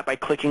can do that by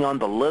clicking on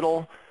the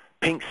little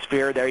pink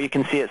sphere there. You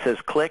can see it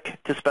says click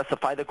to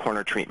specify the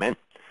corner treatment.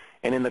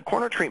 And in the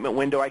corner treatment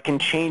window, I can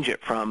change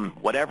it from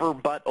whatever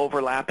butt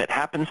overlap it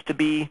happens to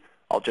be.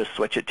 I'll just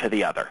switch it to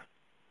the other.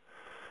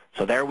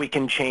 So there we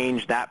can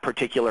change that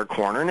particular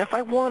corner. And if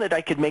I wanted,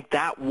 I could make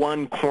that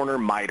one corner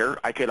miter.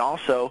 I could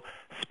also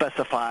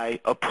specify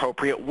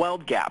appropriate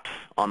weld gaps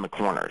on the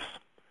corners.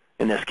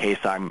 In this case,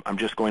 I'm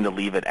just going to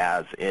leave it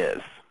as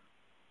is.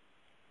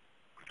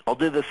 I'll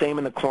do the same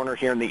in the corner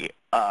here in the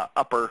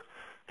upper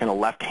kind of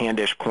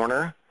left-handish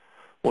corner.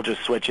 We'll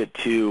just switch it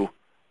to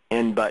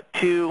end but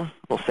 2.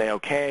 We'll say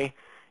OK.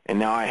 And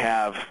now I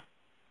have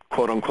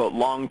quote-unquote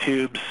long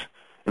tubes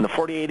in the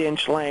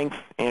 48-inch length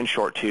and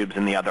short tubes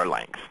in the other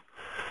length.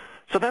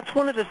 So that's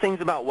one of the things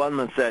about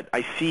weldments that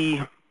I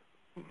see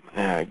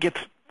gets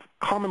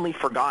commonly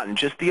forgotten,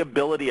 just the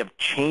ability of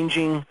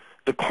changing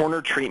the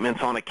corner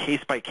treatments on a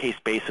case-by-case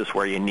basis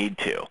where you need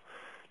to.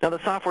 Now,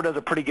 the software does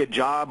a pretty good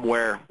job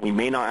where we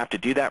may not have to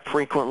do that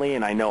frequently,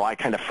 and I know I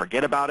kind of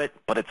forget about it,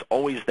 but it's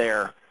always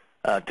there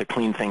to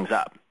clean things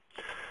up.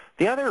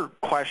 The other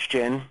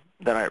question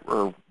that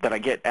I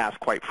get asked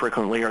quite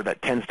frequently, or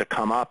that tends to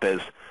come up, is,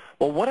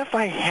 well, what if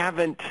I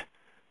haven't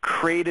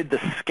created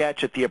the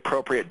sketch at the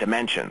appropriate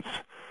dimensions?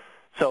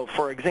 So,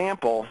 for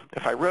example,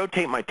 if I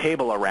rotate my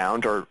table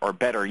around, or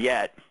better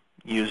yet,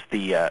 use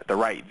the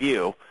right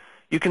view,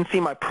 you can see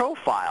my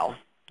profile.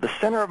 The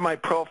center of my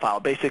profile,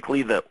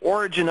 basically the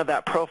origin of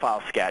that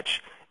profile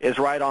sketch, is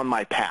right on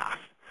my path.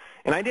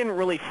 And I didn't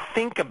really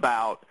think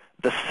about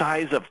the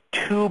size of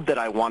tube that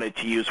I wanted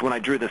to use when I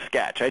drew the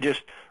sketch. I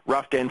just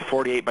roughed in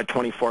 48 by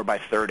 24 by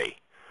 30.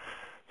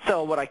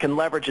 So what I can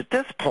leverage at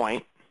this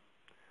point,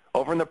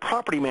 over in the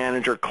Property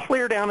Manager,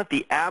 clear down at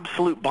the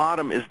absolute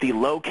bottom is the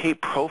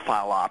Locate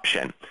Profile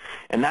option.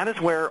 And that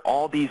is where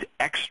all these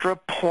extra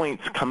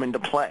points come into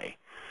play.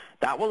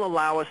 That will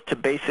allow us to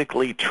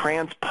basically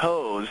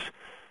transpose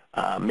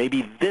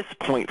maybe this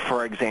point,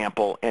 for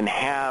example, and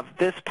have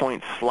this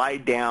point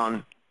slide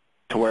down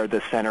to where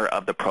the center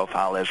of the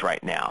profile is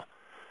right now.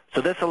 So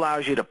this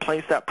allows you to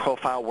place that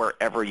profile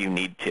wherever you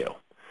need to.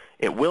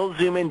 It will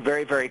zoom in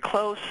very, very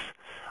close.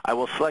 I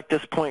will select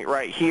this point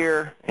right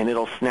here, and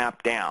it'll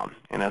snap down.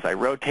 And as I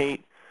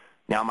rotate,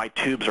 now my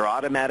tubes are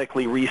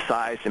automatically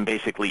resized, and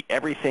basically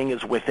everything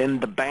is within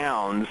the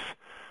bounds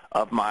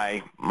of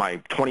my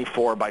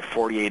 24 by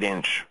 48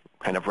 inch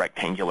kind of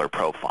rectangular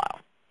profile.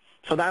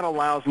 So that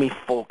allows me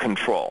full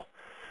control.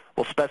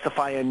 We'll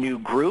specify a new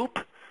group.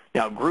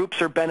 Now, groups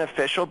are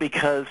beneficial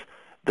because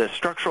the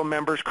structural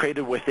members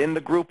created within the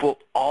group will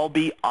all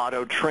be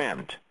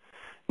auto-trimmed.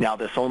 Now,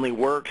 this only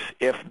works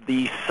if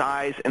the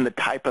size and the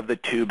type of the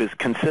tube is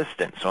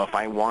consistent. So if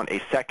I want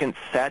a second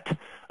set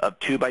of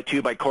 2 by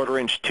 2 by 1/4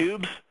 inch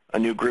tubes, a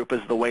new group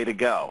is the way to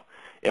go.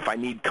 If I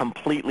need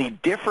completely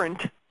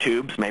different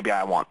tubes, maybe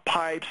I want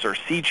pipes or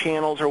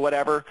C-channels or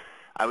whatever,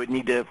 I would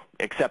need to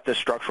accept this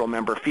structural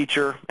member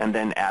feature and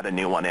then add a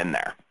new one in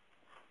there.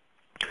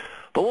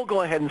 But we'll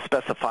go ahead and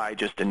specify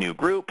just a new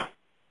group.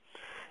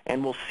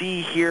 and we'll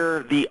see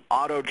here the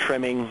auto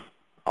trimming,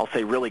 I'll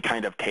say, really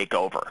kind of take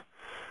over.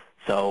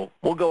 So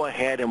we'll go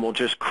ahead and we'll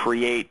just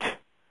create,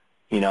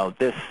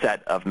 this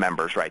set of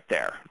members right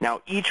there.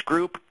 Now, each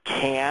group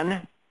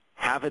can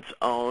have its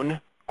own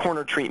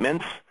corner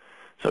treatments.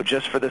 So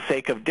just for the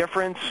sake of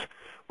difference,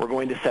 we're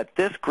going to set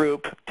this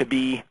group to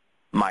be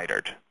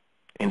mitered.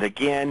 And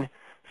again,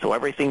 so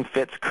everything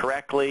fits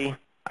correctly,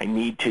 I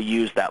need to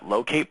use that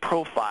locate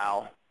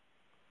profile.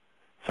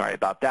 Sorry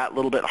about that, a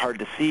little bit hard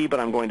to see, but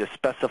I'm going to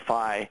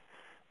specify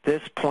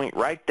this point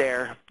right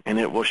there, and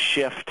it will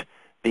shift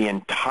the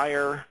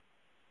entire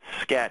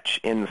sketch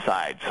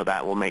inside. So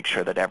that will make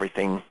sure that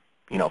everything,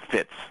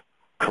 fits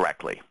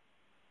correctly.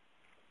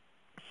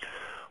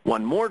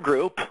 One more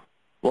group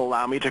will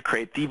allow me to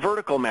create the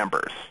vertical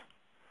members.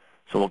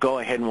 So we'll go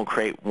ahead and we'll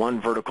create one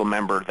vertical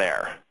member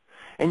there.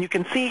 And you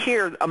can see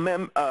here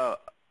a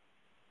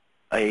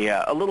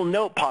little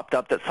note popped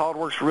up that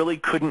SOLIDWORKS really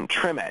couldn't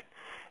trim it.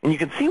 And you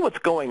can see what's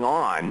going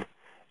on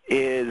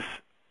is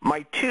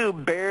my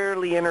tube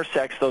barely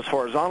intersects those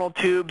horizontal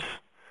tubes,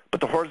 but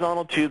the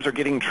horizontal tubes are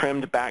getting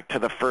trimmed back to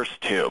the first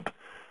tube.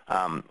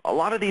 A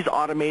lot of these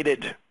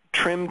automated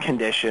trim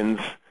conditions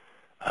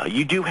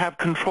you do have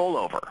control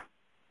over.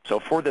 So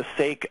for the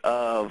sake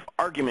of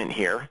argument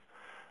here,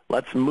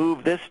 let's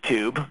move this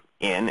tube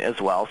in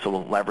as well. So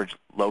we'll leverage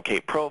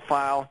locate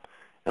profile,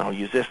 and I'll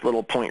use this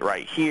little point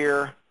right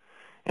here.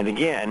 And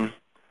again,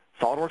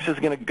 SOLIDWORKS is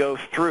going to go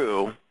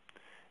through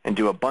and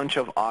do a bunch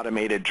of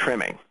automated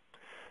trimming.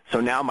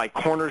 So now my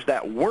corners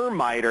that were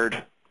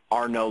mitered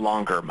are no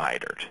longer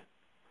mitered.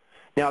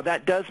 Now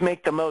that does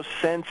make the most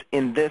sense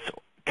in this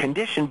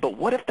condition, but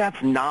what if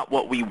that's not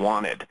what we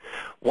wanted?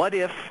 What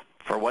if,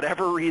 for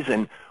whatever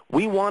reason,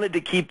 we wanted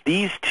to keep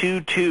these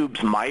two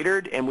tubes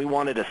mitered and we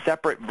wanted a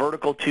separate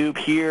vertical tube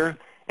here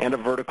and a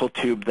vertical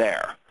tube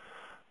there?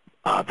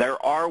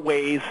 There are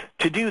ways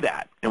to do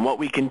that. And what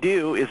we can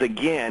do is,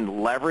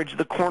 again, leverage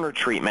the corner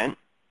treatment,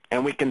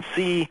 and we can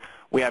see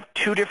we have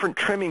two different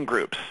trimming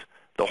groups.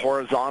 The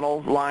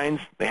horizontal lines,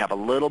 they have a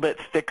little bit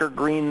thicker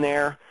green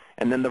there,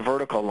 and then the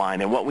vertical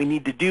line. And what we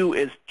need to do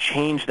is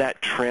change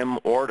that trim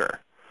order.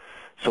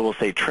 So we'll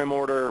say trim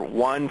order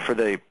 1 for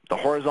the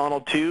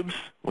horizontal tubes.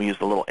 We'll use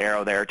the little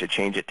arrow there to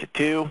change it to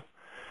 2.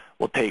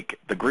 We'll take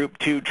the group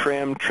 2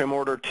 trim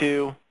order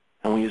 2,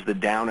 and we'll use the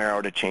down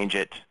arrow to change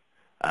it.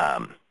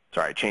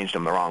 Sorry, I changed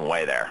them the wrong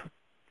way there.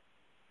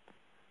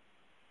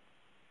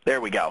 There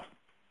we go.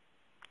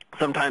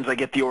 Sometimes I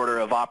get the order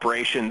of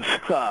operations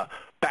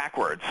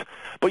backwards.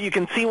 But you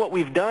can see what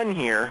we've done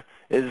here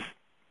is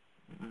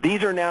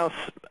these are now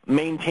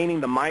maintaining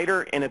the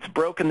miter, and it's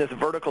broken this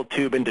vertical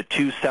tube into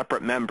 2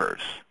 separate members.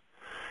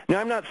 Now,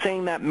 I'm not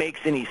saying that makes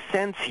any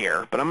sense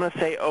here, but I'm going to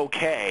say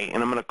OK,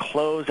 and I'm going to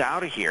close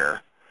out of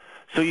here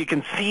so you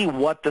can see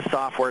what the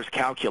software is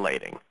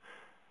calculating.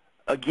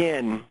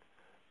 Again,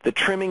 the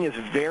trimming is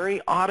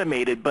very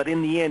automated, but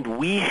in the end,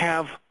 we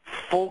have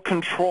full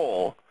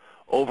control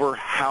over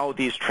how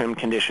these trim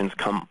conditions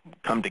come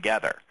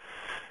together.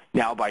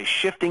 Now, by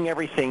shifting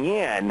everything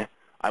in,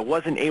 I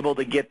wasn't able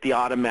to get the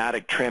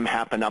automatic trim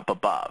happen up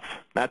above.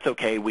 That's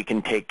okay. We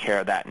can take care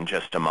of that in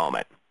just a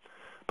moment.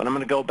 But I'm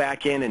going to go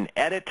back in and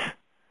edit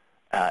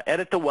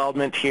the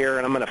weldment here,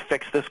 and I'm going to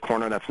fix this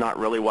corner. That's not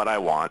really what I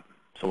want.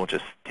 So we'll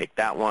just take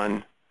that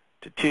one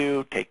to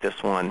 2, take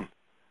this one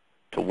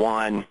to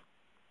 1,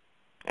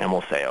 and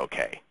we'll say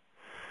OK.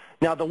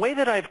 Now, the way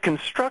that I've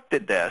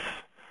constructed this,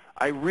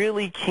 I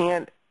really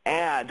can't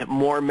add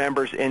more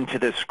members into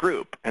this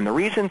group. And the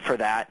reason for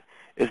that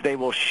is they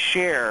will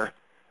share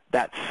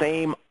that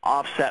same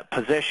offset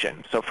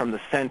position, so from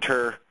the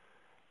center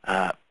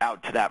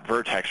out to that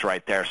vertex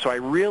right there. So I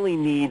really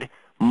need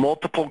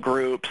multiple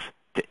groups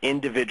to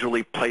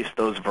individually place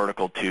those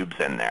vertical tubes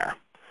in there.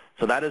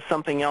 So that is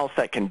something else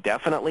that can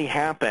definitely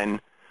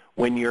happen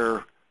when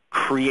you're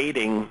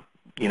creating,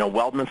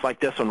 weldments like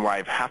this one where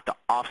I have to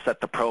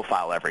offset the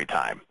profile every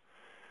time.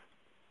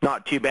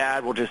 Not too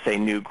bad. We'll just say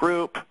new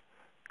group,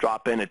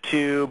 drop in a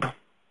tube.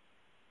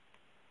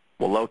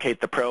 We'll locate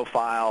the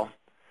profile,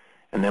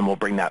 and then we'll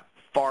bring that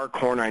far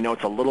corner. I know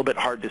it's a little bit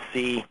hard to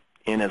see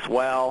in as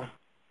well.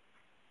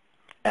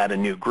 Add a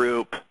new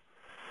group.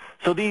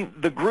 So the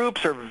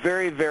groups are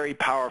very, very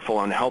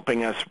powerful in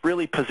helping us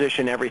really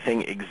position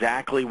everything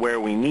exactly where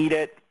we need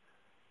it.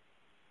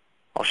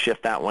 I'll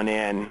shift that one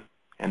in,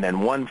 and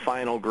then one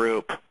final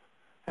group,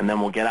 and then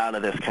we'll get out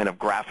of this kind of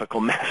graphical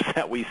mess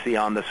that we see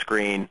on the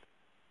screen,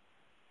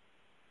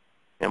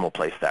 and we'll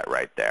place that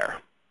right there.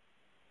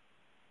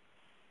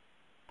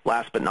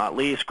 Last but not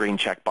least, green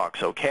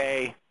checkbox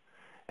OK,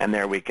 and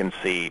there we can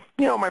see,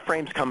 my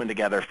frame's coming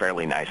together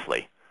fairly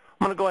nicely.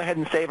 I'm going to go ahead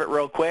and save it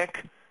real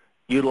quick,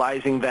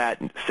 utilizing that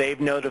save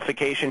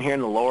notification here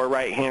in the lower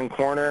right-hand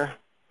corner.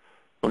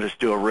 We'll just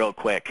do a real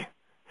quick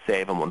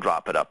save, and we'll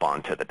drop it up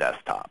onto the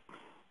desktop.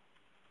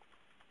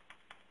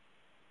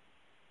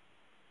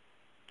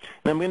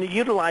 And I'm going to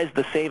utilize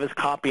the save as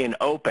copy and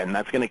open.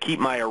 That's going to keep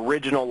my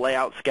original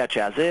layout sketch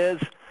as is,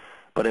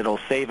 but it'll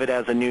save it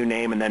as a new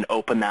name and then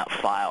open that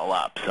file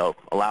up. So it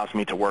allows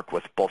me to work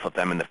with both of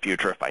them in the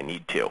future if I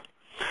need to.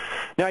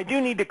 Now, Now I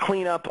do need to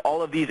clean up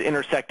all of these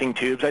intersecting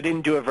tubes. I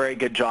didn't do a very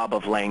good job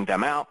of laying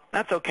them out.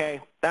 That's okay.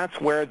 That's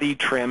where the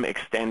trim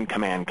extend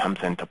command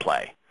comes into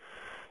play.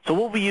 So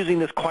we'll be using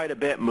this quite a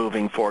bit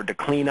moving forward to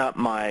clean up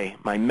my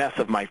mess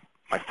of my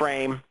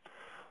frame.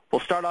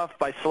 We'll start off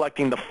by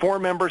selecting the 4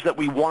 members that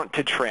we want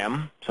to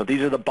trim. So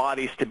these are the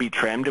bodies to be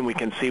trimmed, and we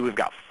can see we've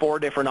got 4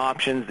 different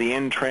options. The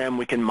end trim,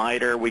 we can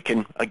miter, we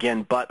can,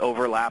 again, butt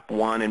overlap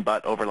 1 and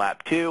butt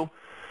overlap 2.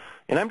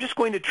 And I'm just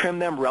going to trim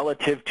them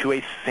relative to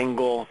a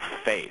single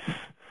face.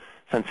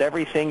 Since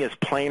everything is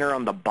planar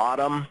on the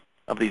bottom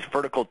of these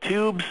vertical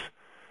tubes,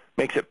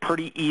 makes it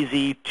pretty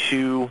easy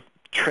to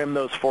trim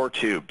those 4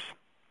 tubes.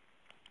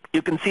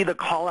 You can see the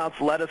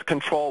callouts let us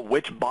control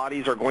which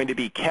bodies are going to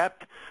be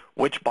kept,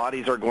 which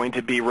bodies are going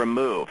to be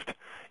removed.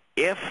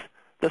 If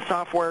the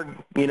software,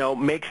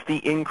 makes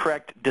the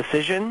incorrect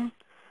decision,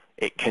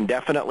 it can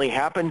definitely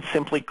happen.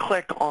 Simply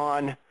click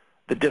on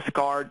the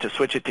discard to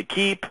switch it to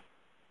keep,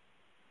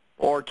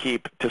 or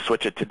keep to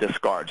switch it to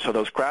discard. So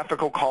those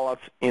graphical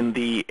callouts in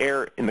the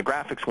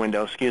graphics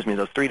window, those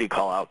 3D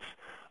callouts,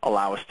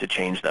 allow us to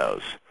change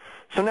those.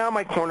 So now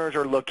my corners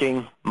are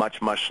looking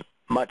much, much,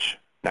 much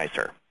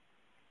nicer.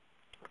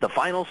 The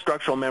final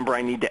structural member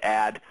I need to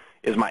add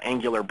is my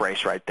angular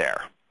brace right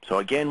there. So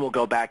again, we'll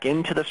go back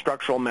into the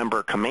structural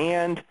member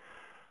command.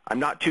 I'm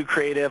not too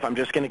creative. I'm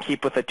just going to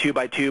keep with a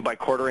 2x2 by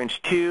 1/4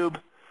 inch tube,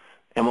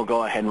 and we'll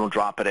go ahead and we'll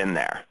drop it in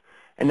there.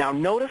 And now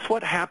notice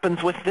what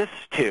happens with this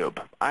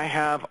tube. I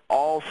have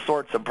all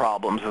sorts of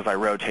problems as I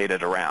rotate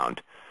it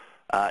around.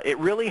 It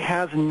really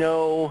has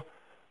no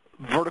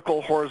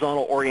vertical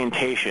horizontal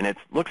orientation. It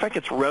looks like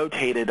it's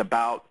rotated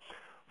about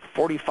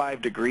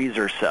 45 degrees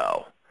or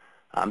so.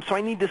 So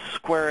I need to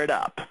square it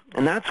up.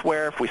 And that's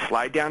where, if we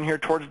slide down here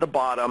towards the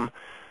bottom,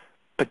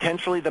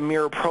 potentially the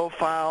mirror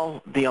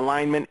profile, the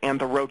alignment, and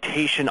the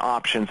rotation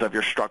options of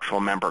your structural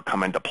member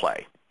come into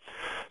play.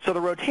 So the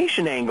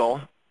rotation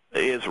angle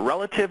is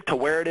relative to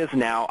where it is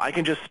now. I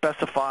can just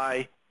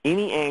specify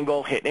any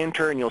angle, hit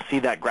enter, and you'll see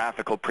that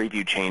graphical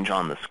preview change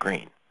on the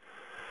screen.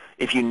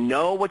 If you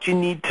know what you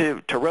need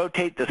to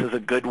rotate, this is a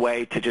good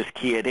way to just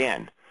key it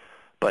in.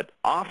 But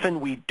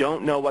often we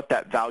don't know what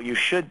that value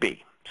should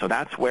be. So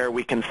that's where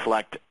we can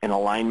select an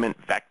alignment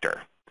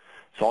vector.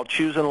 So I'll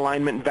choose an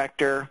alignment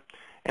vector,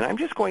 and I'm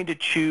just going to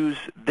choose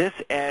this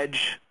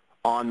edge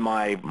on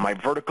my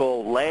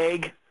vertical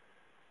leg,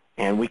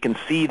 and we can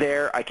see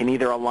there I can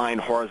either align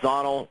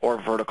horizontal or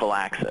vertical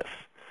axis.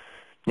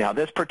 Now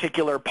this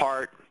particular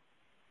part,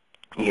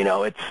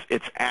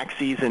 its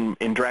axes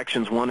in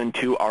directions 1 and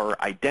 2 are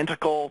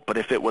identical, but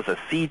if it was a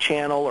C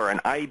channel or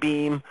an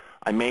I-beam,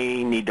 I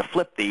may need to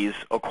flip these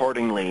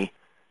accordingly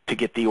to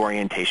get the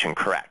orientation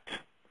correct.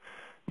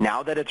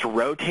 Now that it's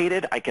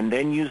rotated, I can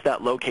then use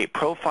that locate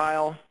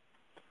profile.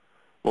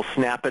 We'll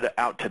snap it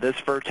out to this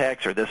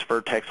vertex, or this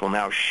vertex will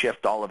now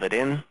shift all of it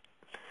in.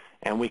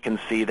 And we can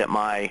see that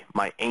my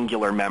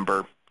angular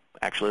member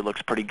actually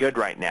looks pretty good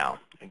right now.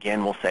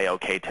 Again, we'll say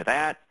OK to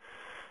that.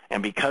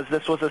 And because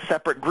this was a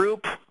separate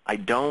group, I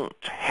don't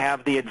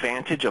have the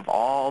advantage of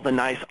all the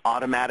nice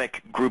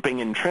automatic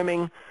grouping and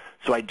trimming,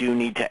 so I do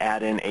need to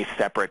add in a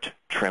separate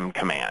trim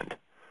command.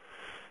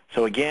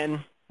 So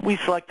again, we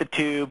select the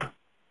tube,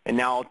 and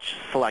now I'll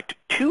select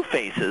 2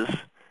 faces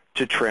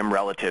to trim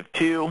relative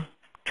to,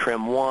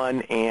 trim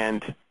 1,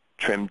 and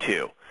trim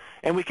 2.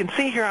 And we can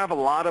see here I have a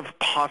lot of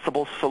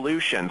possible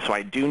solutions, so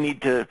I do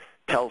need to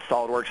tell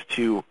SOLIDWORKS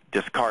to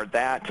discard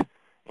that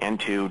and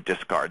to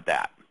discard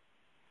that.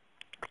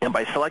 And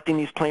by selecting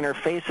these planar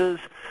faces,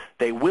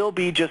 they will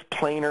be just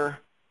planar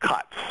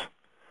cuts.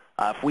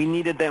 If we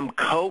needed them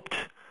coped,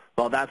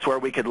 well, that's where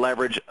we could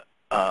leverage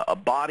a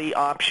body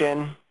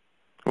option.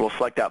 We'll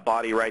select that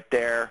body right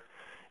there,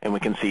 and we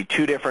can see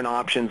 2 different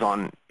options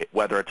on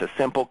whether it's a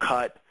simple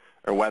cut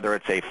or whether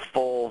it's a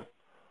full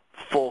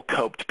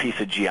coped piece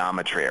of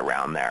geometry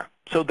around there.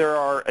 So there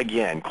are,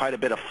 again, quite a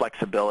bit of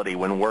flexibility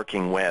when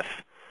working with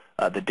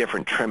the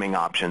different trimming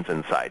options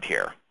inside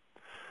here.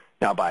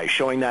 Now by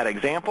showing that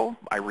example,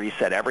 I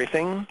reset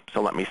everything.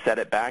 So let me set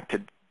it back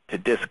to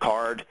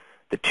discard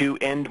the 2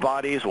 end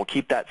bodies. We'll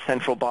keep that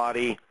central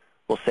body.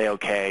 We'll say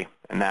OK,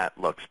 and that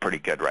looks pretty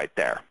good right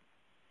there.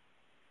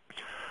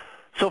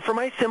 So for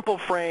my simple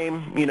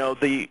frame,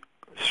 the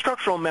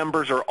structural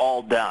members are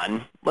all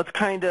done. Let's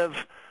kind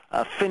of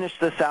finish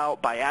this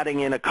out by adding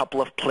in a couple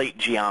of plate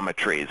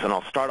geometries, and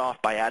I'll start off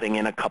by adding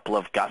in a couple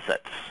of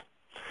gussets.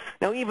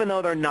 Now, even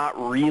though they're not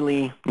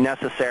really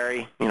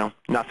necessary,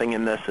 nothing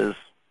in this is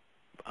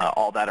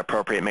all that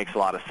appropriate, makes a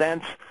lot of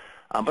sense,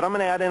 but I'm going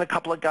to add in a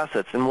couple of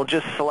gussets, and we'll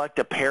just select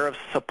a pair of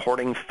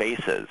supporting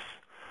faces.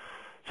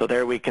 So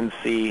there we can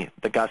see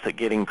the gusset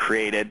getting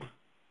created.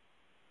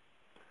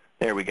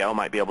 There we go.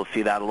 Might be able to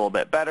see that a little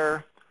bit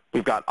better.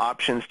 We've got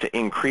options to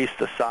increase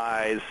the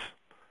size.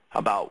 How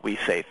about we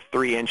say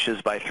 3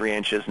 inches by 3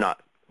 inches,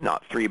 not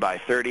 3 by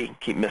 30.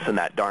 Keep missing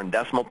that darn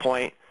decimal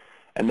point.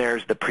 And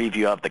there's the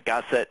preview of the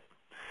gusset.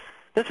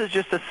 This is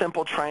just a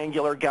simple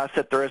triangular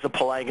gusset. There is a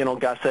polygonal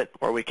gusset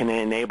where we can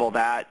enable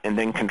that and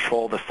then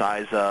control the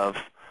size of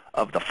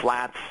the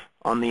flats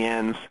on the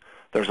ends.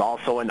 There's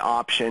also an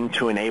option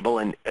to enable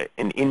an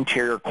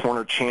interior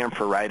corner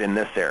chamfer right in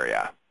this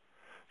area.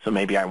 So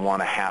maybe I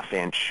want a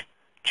 1/2-inch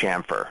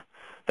chamfer.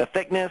 The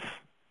thickness,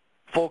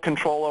 full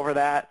control over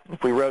that.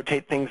 If we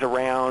rotate things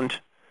around,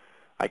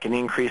 I can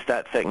increase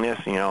that thickness,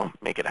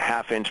 make it a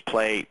 1/2-inch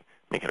plate,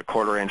 make it a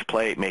 1/4-inch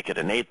plate, make it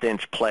an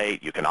 1/8-inch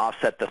plate. You can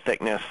offset the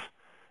thickness,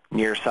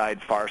 near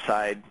side, far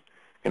side.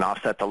 You can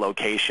offset the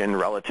location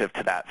relative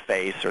to that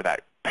face or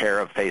that pair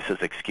of faces,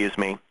 excuse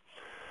me.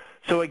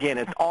 So again,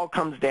 it all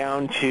comes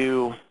down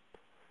to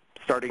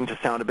starting to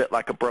sound a bit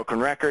like a broken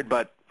record,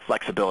 but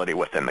flexibility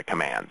within the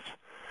commands.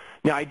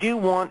 Now I do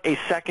want a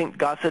second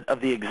gusset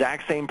of the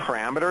exact same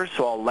parameters,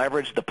 so I'll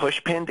leverage the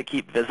push pin to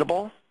keep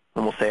visible,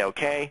 and we'll say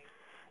OK,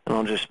 and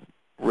I'll just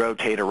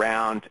rotate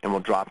around, and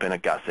we'll drop in a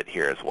gusset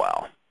here as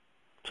well.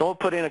 So we'll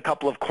put in a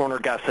couple of corner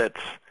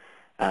gussets.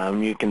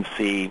 You can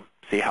see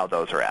how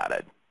those are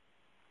added.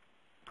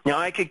 Now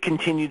I could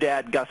continue to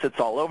add gussets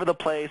all over the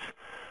place,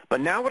 but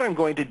now what I'm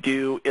going to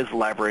do is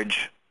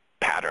leverage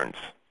patterns.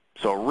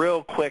 So a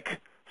real quick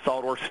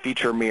SOLIDWORKS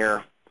feature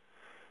mirror.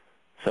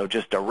 So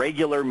just a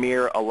regular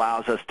mirror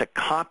allows us to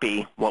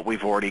copy what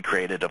we've already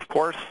created, of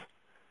course.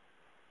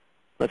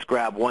 Let's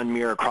grab one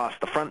mirror across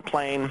the front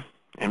plane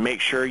and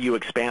make sure you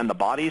expand the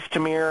bodies to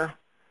mirror.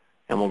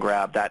 And we'll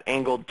grab that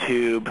angled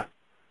tube,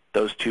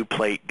 those 2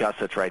 plate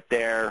gussets right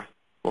there.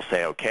 We'll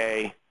say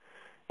OK.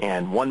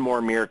 And one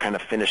more mirror kind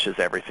of finishes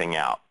everything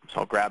out.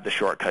 So I'll grab the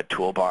shortcut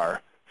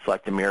toolbar,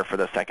 select the mirror for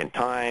the second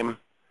time,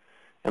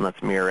 and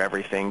let's mirror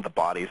everything, the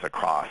bodies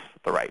across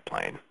the right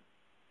plane.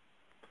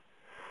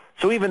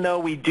 So even though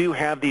we do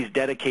have these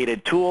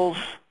dedicated tools,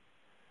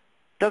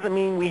 doesn't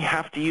mean we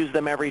have to use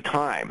them every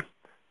time.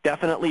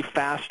 Definitely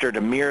faster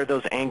to mirror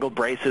those angled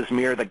braces,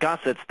 mirror the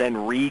gussets,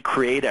 then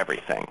recreate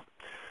everything.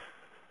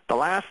 The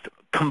last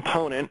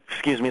component,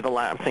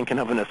 I'm thinking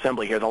of an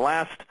assembly here, the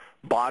last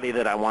body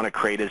that I want to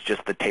create is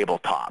just the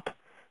tabletop.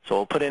 So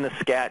we'll put in a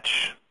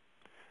sketch,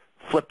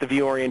 flip the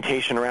view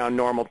orientation around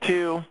normal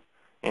 2,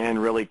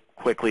 and really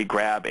quickly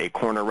grab a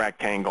corner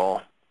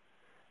rectangle,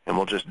 and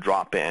we'll just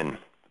drop in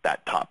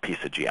that top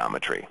piece of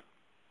geometry.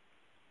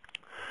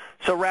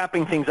 So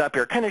wrapping things up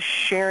here, kind of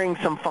sharing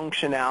some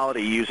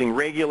functionality using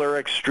regular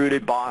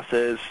extruded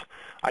bosses.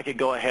 I could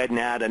go ahead and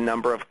add a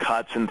number of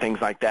cuts and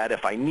things like that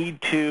if I need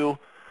to,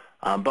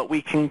 but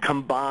we can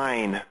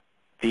combine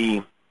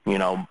the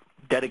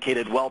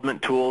dedicated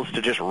weldment tools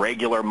to just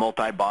regular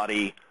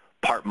multi-body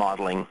part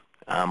modeling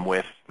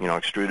with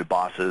extruded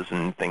bosses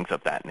and things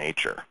of that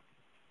nature.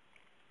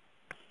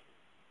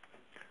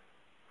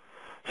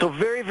 So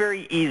very,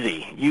 very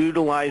easy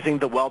utilizing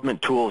the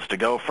weldment tools to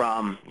go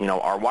from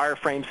our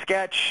wireframe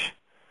sketch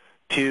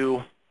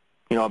to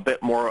a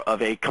bit more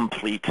of a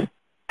complete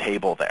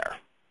table there.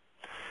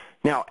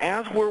 Now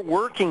as we're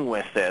working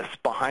with this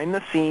behind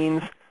the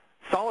scenes,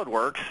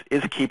 SOLIDWORKS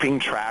is keeping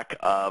track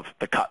of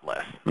the cut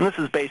list. And this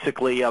is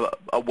basically a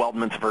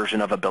Weldments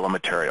version of a bill of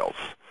materials.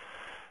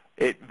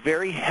 It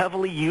very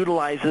heavily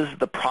utilizes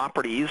the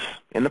properties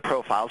in the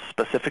profiles,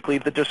 specifically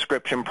the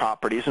description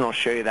properties, and I'll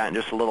show you that in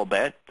just a little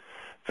bit.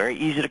 Very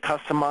easy to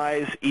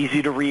customize,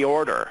 easy to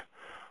reorder.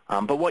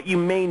 But what you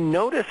may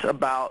notice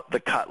about the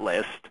cut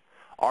list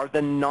are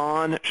the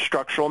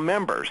non-structural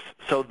members.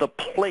 So the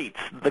plates,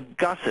 the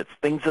gussets,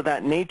 things of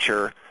that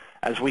nature,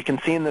 as we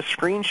can see in the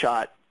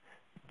screenshot,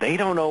 they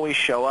don't always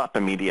show up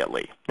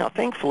immediately. Now,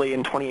 thankfully,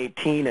 in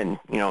 2018 and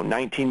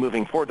 19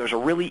 moving forward, there's a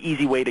really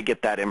easy way to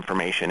get that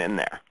information in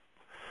there.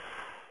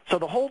 So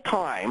the whole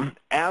time,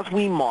 as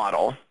we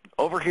model,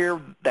 over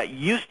here, that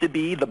used to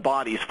be the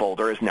bodies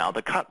folder is now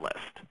the cut list.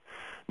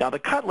 Now, the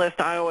cut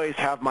list, I always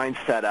have mine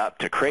set up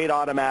to create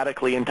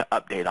automatically and to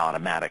update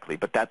automatically,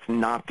 but that's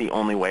not the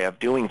only way of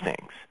doing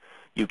things.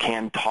 You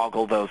can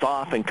toggle those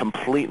off and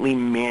completely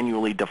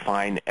manually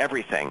define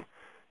everything.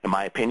 In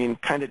my opinion,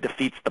 kind of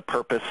defeats the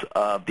purpose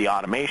of the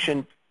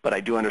automation, but I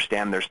do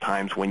understand there's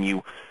times when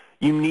you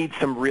need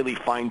some really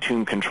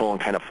fine-tuned control and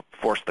kind of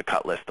force the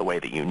cut list the way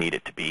that you need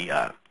it to be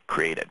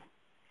created.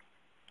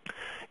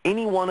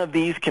 Any one of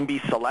these can be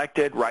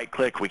selected,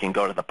 right-click, we can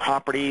go to the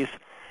properties,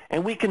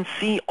 and we can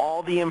see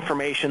all the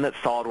information that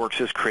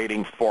SOLIDWORKS is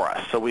creating for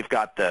us. So we've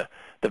got the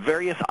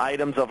various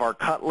items of our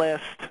cut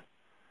list.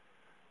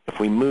 If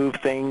we move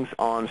things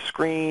on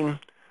screen,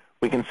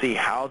 we can see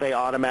how they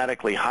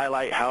automatically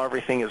highlight, how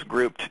everything is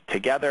grouped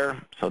together.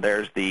 So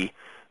there's the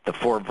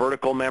 4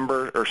 vertical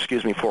members, or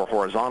excuse me, 4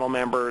 horizontal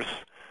members.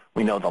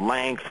 We know the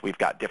length. We've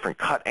got different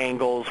cut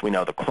angles. We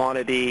know the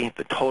quantity,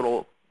 the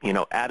total,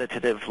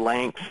 additive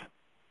length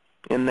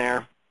in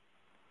there.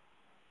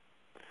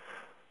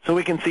 So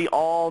we can see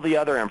all the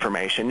other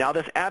information. Now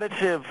this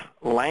additive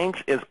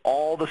length is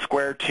all the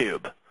square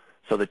tube.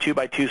 So the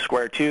 2x2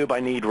 square tube, I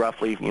need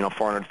roughly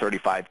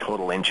 435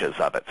 total inches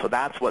of it. So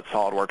that's what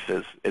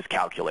SOLIDWORKS is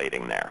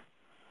calculating there.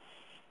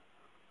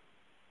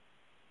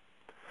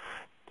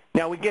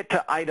 Now we get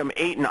to item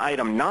 8 and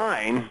item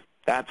 9.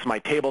 That's my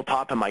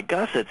tabletop and my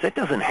gussets. It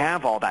doesn't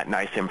have all that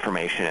nice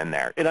information in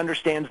there. It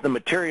understands the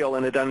material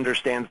and it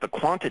understands the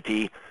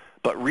quantity,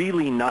 but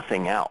really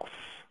nothing else.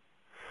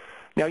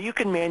 Now you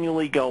can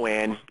manually go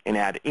in and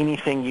add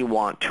anything you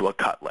want to a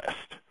cut list.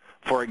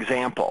 For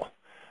example,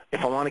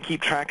 if I want to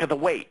keep track of the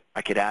weight,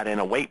 I could add in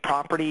a weight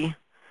property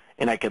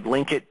and I could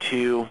link it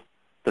to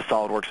the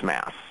SOLIDWORKS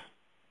mass.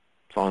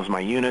 As long as my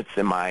units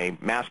and my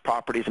mass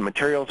properties and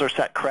materials are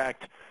set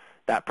correct,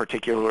 that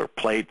particular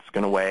plate's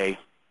going to weigh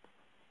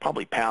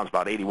probably pounds,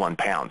 about 81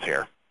 pounds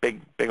here.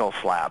 Big old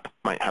slab.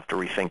 Might have to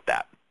rethink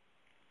that.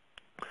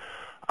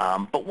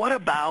 But what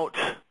about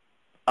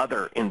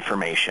other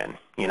information?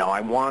 You know,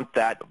 I want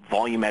that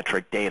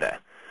volumetric data.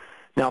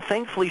 Now,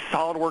 thankfully,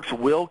 SOLIDWORKS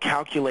will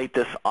calculate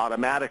this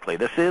automatically.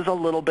 This is a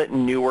little bit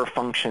newer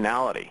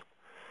functionality.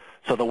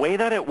 So the way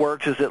that it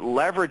works is it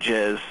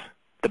leverages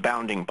the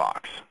bounding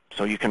box.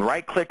 So you can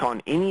right-click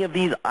on any of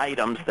these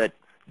items that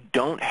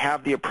don't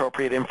have the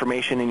appropriate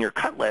information in your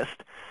cut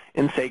list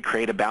and say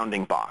create a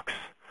bounding box.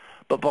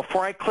 But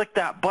before I click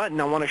that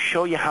button, I want to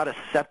show you how to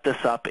set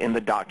this up in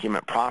the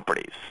document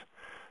properties.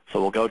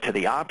 So we'll go to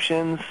the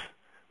options,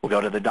 we'll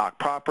go to the doc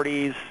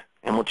properties,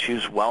 and we'll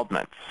choose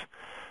Weldments.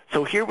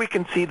 So here we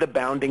can see the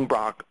bounding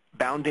box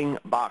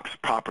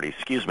properties,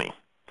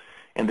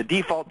 And the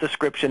default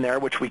description there,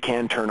 which we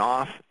can turn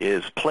off,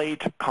 is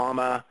plate,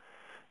 comma,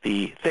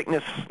 the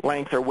thickness,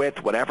 length, or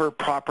width, whatever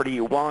property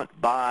you want,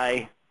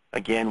 by,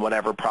 again,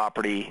 whatever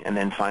property, and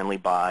then finally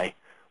by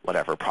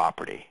whatever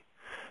property.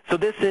 So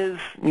this is,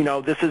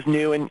 this is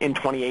new in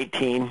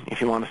 2018.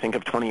 If you want to think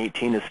of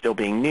 2018 as still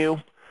being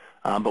new,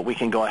 but we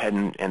can go ahead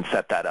and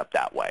set that up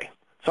that way.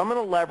 So I'm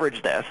going to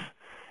leverage this.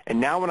 And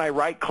now when I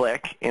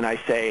right-click and I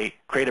say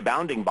create a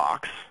bounding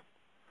box,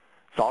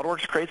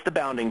 SOLIDWORKS creates the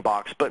bounding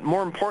box. But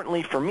more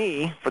importantly for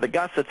me, for the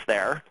gussets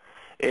there,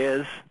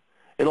 is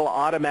it'll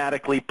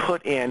automatically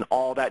put in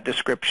all that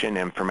description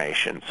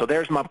information. So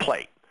there's my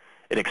plate.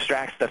 It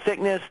extracts the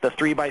thickness, the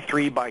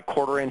 3x3 by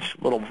quarter-inch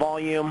little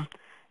volume,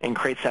 and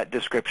creates that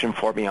description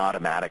for me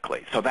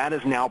automatically. So that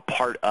is now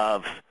part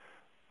of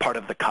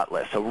the cut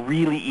list. So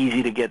really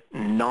easy to get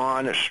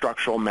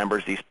non-structural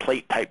members, these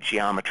plate-type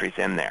geometries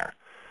in there.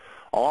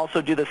 I'll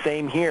also do the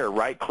same here.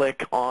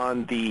 Right-click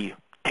on the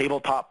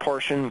tabletop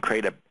portion,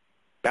 create a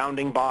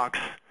bounding box.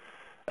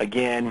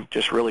 Again,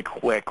 just really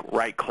quick,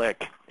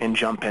 right-click and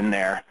jump in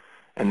there.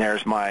 And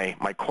there's my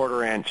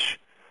quarter-inch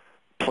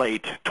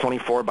plate,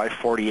 24 by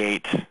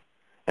 48,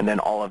 and then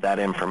all of that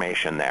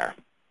information there.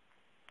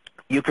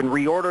 You can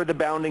reorder the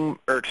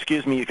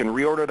you can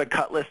reorder the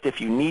cut list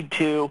if you need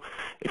to.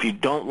 If you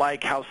don't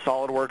like how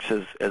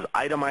SOLIDWORKS is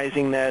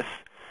itemizing this,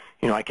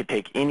 I could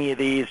take any of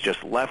these,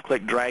 just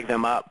left-click, drag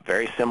them up,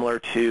 very similar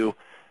to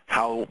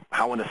how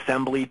an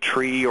assembly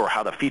tree or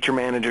how the feature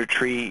manager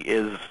tree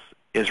is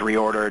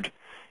reordered.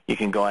 You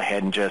can go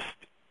ahead and just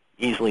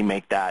easily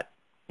make that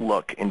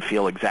look and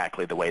feel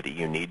exactly the way that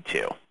you need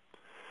to.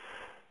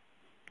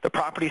 The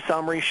property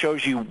summary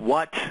shows you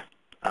what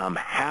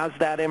has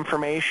that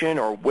information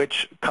or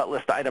which cut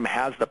list item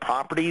has the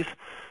properties.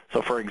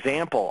 So for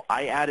example,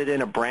 I added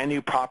in a brand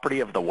new property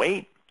of the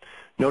weight.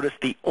 Notice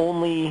the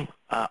only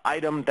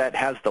item that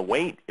has the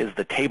weight is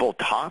the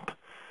tabletop.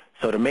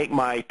 So to make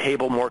my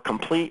table more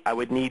complete, I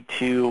would need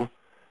to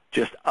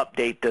just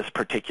update this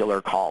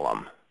particular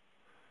column.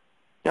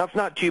 Now it's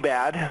not too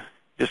bad.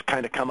 Just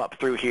kind of come up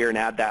through here and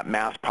add that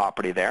mass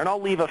property there. And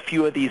I'll leave a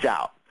few of these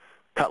out.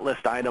 Cut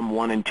list item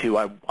 1 and 2,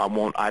 I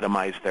won't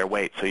itemize their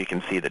weight so you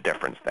can see the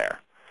difference there.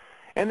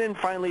 And then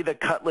finally the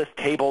cut list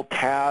table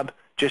tab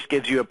just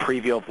gives you a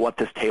preview of what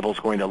this table is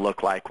going to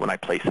look like when I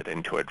place it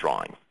into a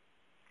drawing.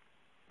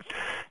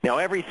 Now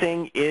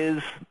everything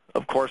is,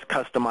 of course,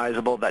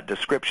 customizable. That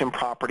description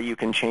property, you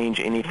can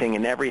change anything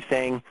and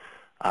everything.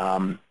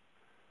 But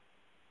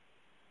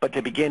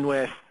to begin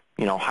with,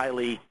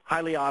 highly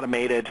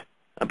automated,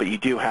 but you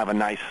do have a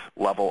nice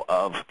level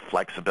of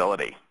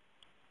flexibility.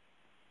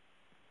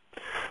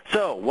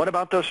 So what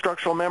about those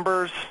structural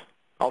members?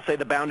 I'll say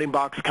the bounding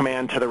box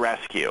command to the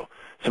rescue.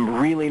 Some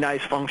really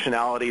nice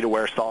functionality to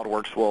where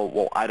SOLIDWORKS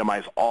will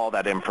itemize all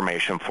that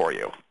information for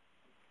you.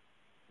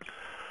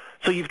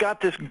 So you've got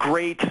this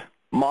great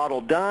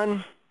model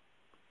done,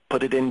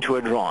 put it into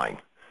a drawing.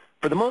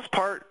 For the most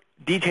part,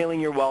 detailing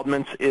your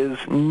weldments is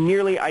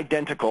nearly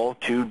identical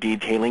to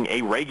detailing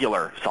a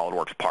regular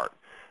SOLIDWORKS part.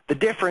 The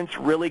difference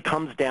really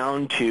comes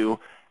down to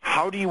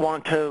how do you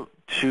want to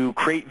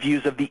create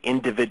views of the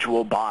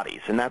individual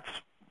bodies, and that's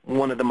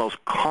one of the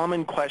most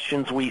common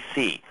questions we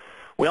see.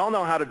 We all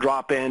know how to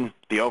drop in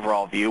the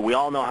overall view. We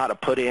all know how to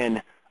put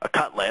in a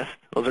cut list.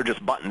 Those are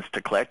just buttons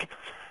to click.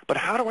 But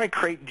how do I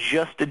create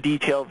just a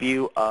detailed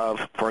view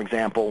of, for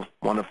example,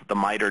 one of the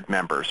mitered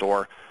members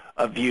or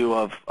a view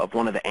of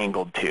one of the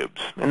angled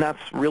tubes? And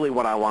that's really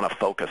what I want to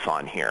focus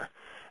on here.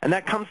 And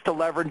that comes to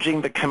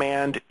leveraging the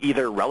command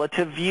either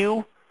relative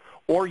view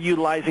or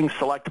utilizing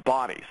select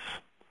bodies.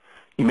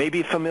 You may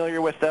be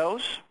familiar with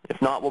those.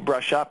 If not, we'll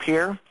brush up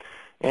here.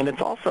 And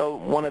it's also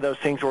one of those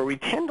things where we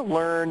tend to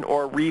learn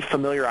or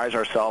re-familiarize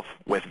ourselves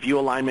with view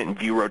alignment and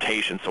view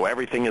rotation, so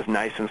everything is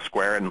nice and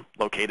square and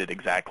located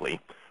exactly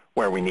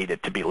where we need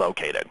it to be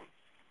located.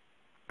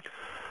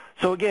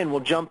 So again, we'll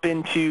jump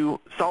into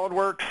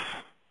SOLIDWORKS.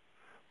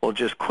 We'll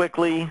just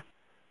quickly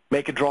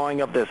make a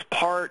drawing of this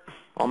part.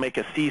 I'll make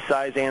a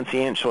C-size ANSI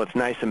inch so it's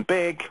nice and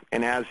big,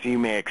 and as you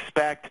may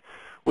expect,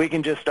 we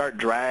can just start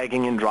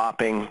dragging and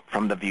dropping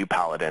from the view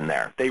palette in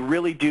there. They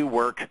really do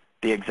work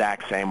the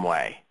exact same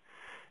way.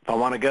 If I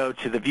want to go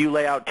to the View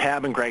Layout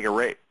tab and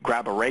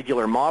grab a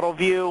regular model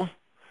view,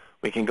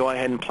 we can go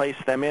ahead and place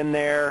them in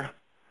there.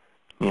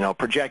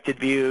 Projected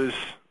views,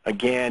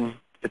 again,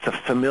 it's a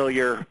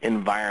familiar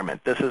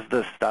environment. This is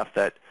the stuff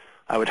that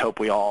I would hope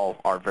we all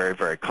are very,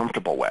 very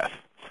comfortable with.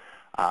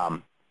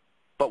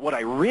 But what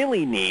I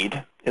really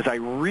need is I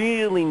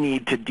really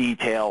need to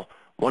detail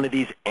one of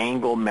these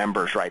angle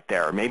members right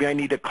there. Maybe I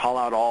need to call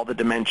out all the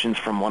dimensions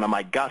from one of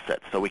my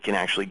gussets so we can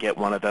actually get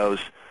one of those,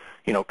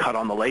 cut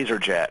on the laser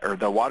jet or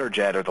the water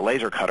jet or the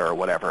laser cutter or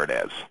whatever it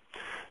is.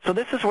 So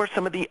this is where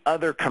some of the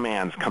other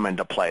commands come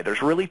into play.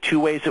 There's really two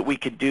ways that we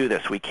could do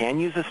this. We can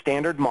use a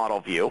standard model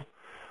view.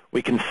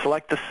 We can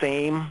select the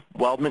same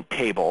weldment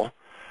table,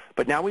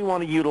 but now we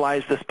want to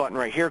utilize this button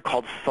right here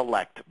called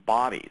Select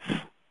Bodies.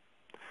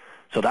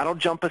 So that'll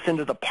jump us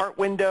into the part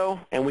window,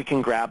 and we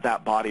can grab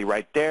that body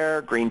right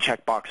there, green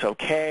checkbox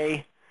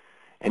OK,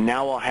 and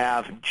now we'll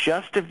have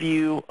just a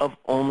view of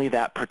only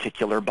that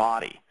particular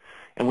body.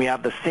 And we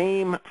have the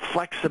same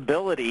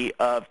flexibility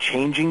of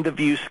changing the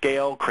view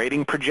scale,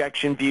 creating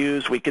projection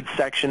views. We could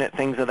section it,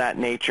 things of that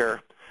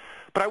nature.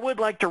 But I would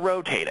like to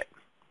rotate it.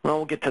 Well,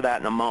 we'll get to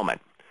that in a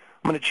moment.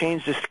 I'm going to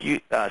change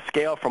the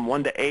scale from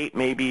 1 to 8,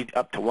 maybe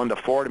up to 1 to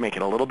 4 to make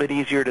it a little bit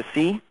easier to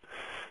see.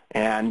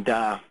 And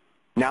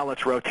now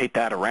let's rotate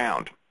that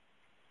around.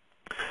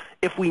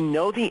 If we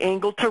know the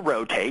angle to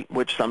rotate,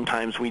 which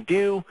sometimes we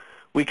do,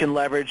 we can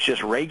leverage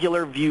just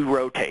regular view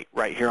rotate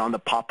right here on the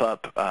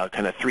pop-up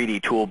kind of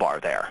 3D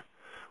toolbar there.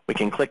 We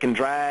can click and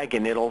drag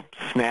and it'll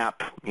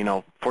snap,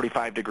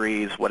 45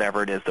 degrees,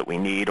 whatever it is that we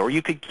need. Or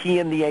you could key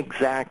in the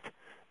exact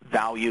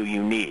value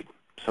you need.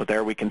 So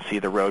there we can see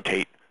the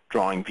rotate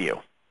drawing view.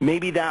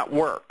 Maybe that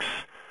works,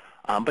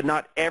 but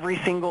not every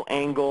single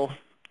angle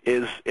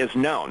is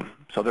known.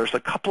 So there's a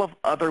couple of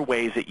other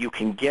ways that you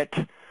can get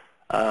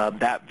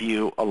that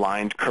view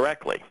aligned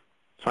correctly.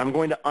 So I'm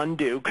going to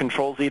undo,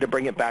 Control-Z to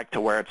bring it back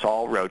to where it's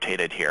all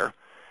rotated here.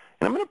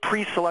 And I'm going to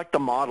pre-select the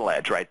model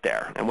edge right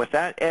there. And with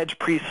that edge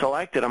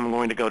pre-selected, I'm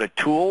going to go to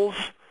Tools,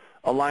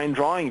 Align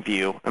Drawing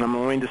View, and I'm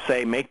going to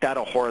say make that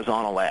a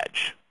horizontal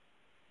edge.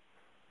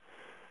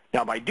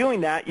 Now by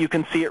doing that, you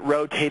can see it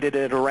rotated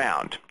it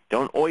around.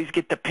 Don't always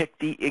get to pick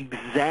the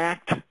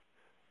exact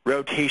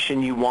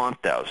rotation you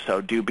want though,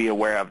 so do be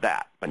aware of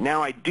that. But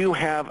now I do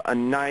have a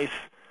nice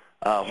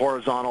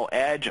horizontal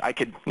edge. I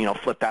could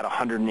flip that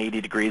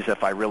 180 degrees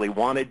if I really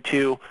wanted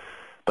to.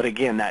 But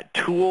again, that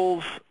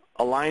Tools,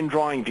 Align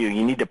Drawing View,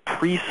 you need to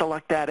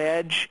pre-select that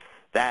edge.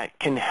 That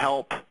can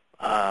help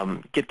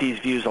get these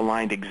views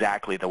aligned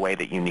exactly the way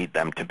that you need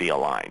them to be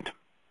aligned.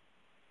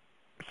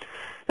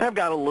 And I've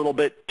got a little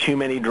bit too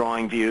many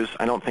drawing views.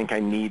 I don't think I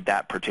need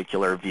that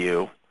particular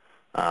view.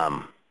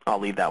 I'll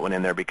leave that one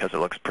in there because it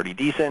looks pretty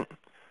decent.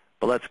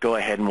 But let's go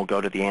ahead and we'll go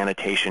to the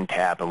Annotation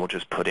tab and we'll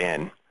just put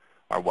in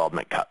our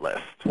weldment cut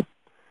list.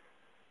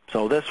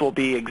 So this will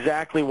be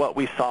exactly what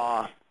we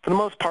saw for the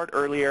most part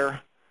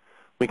earlier.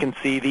 We can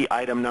see the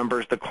item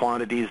numbers, the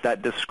quantities,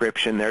 that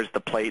description. There's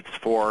the plates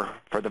for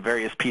the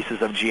various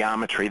pieces of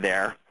geometry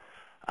there.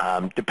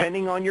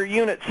 Depending on your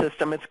unit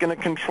system, it's going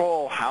to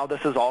control how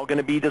this is all going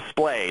to be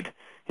displayed,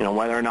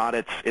 whether or not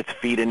it's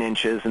feet and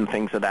inches and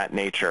things of that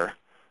nature.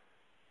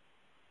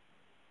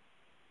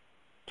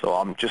 So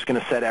I'm just going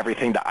to set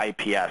everything to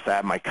IPS. I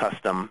have my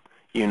custom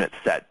unit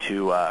set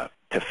to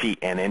feet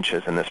and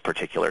inches in this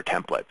particular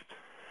template.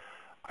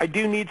 I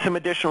do need some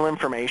additional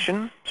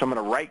information, so I'm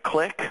going to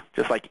right-click,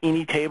 just like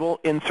any table,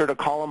 insert a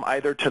column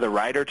either to the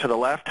right or to the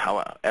left,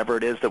 however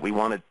it is that we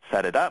want to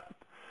set it up.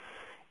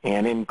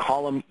 And in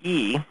column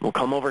E, we'll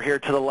come over here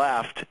to the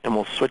left, and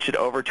we'll switch it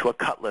over to a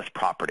cut list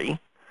property.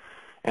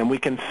 And we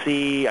can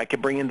see I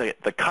can bring in the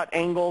cut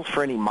angles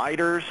for any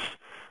miters.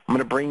 I'm going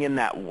to bring in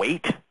that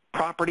weight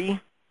property.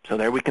 So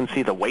there we can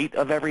see the weight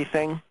of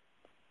everything.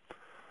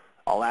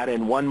 I'll add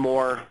in one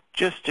more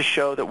just to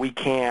show that we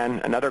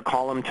can, another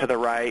column to the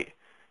right,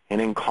 and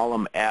in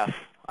column F,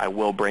 I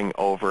will bring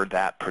over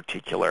that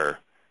particular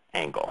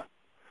angle.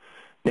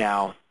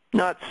 Now,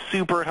 not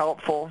super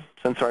helpful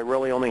since I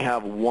really only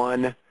have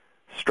one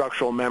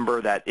structural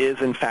member that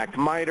is in fact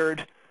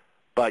mitered,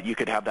 but you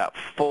could have that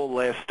full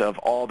list of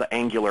all the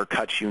angular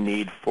cuts you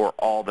need for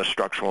all the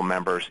structural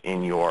members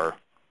in your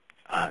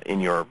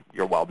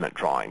weldment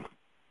drawing.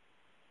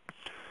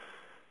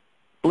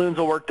 Balloons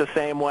will work the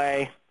same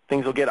way.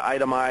 Things will get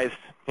itemized,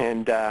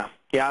 and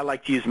yeah, I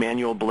like to use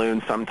manual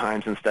balloons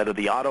sometimes instead of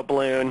the auto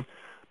balloon,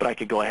 but I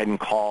could go ahead and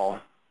call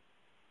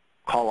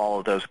all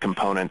of those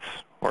components,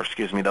 or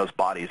excuse me, those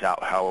bodies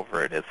out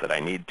however it is that I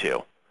need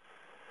to.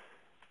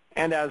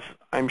 And as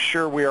I'm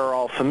sure we are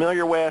all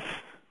familiar with,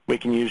 we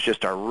can use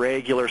just our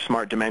regular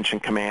Smart Dimension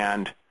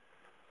command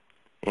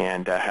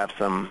and have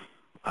some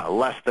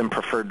less than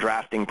preferred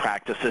drafting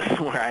practices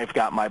where I've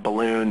got my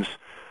balloons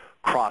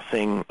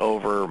crossing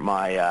over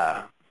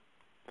my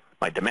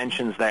my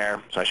dimensions there,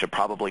 so I should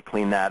probably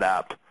clean that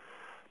up.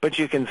 But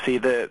you can see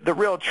the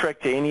real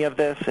trick to any of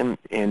this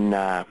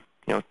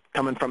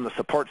coming from the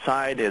support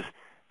side is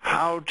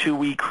how do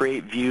we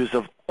create views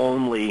of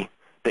only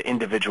the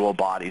individual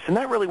bodies. And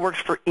that really works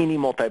for any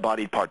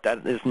multi-bodied part.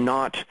 That is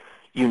not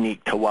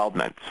unique to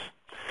Weldments.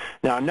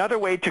 Now, another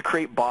way to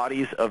create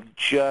views of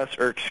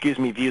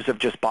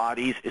just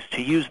bodies is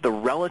to use the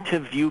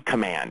relative view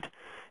command.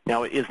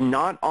 Now, it is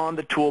not on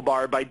the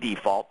toolbar by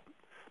default,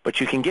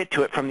 but you can get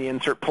to it from the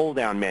Insert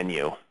pull-down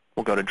menu.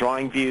 We'll go to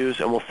Drawing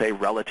Views, and we'll say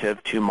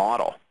Relative to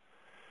Model.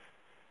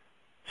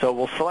 So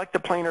we'll select the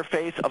planar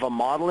face of a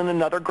model in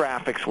another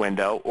graphics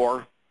window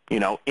or,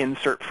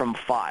 Insert from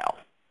File.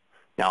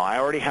 Now, I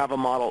already have a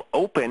model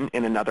open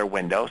in another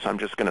window, so I'm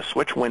just going to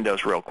switch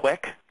windows real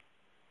quick.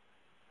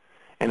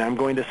 And I'm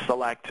going to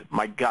select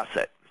my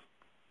gusset.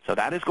 So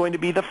that is going to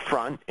be the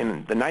front,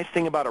 and the nice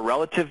thing about a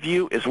relative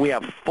view is we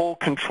have full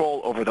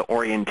control over the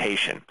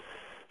orientation.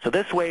 So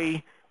this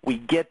way, we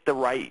get the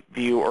right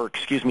view,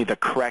 the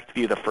correct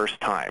view the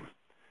first time.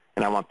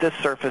 And I want this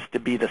surface to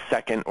be the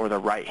second or the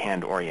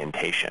right-hand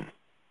orientation.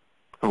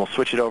 And we'll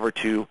switch it over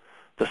to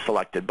the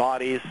selected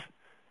bodies,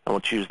 and we'll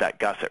choose that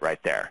gusset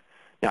right there.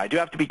 Now, I do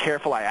have to be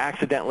careful.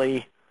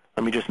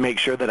 Let me just make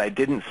sure that I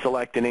didn't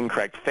select an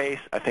incorrect face.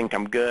 I think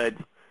I'm good.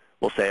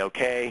 We'll say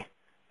OK,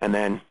 and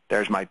then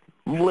there's my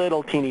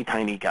little teeny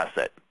tiny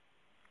gusset.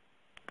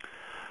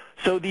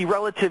 So the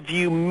relative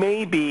view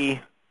may be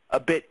a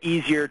bit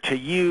easier to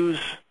use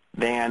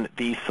than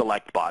the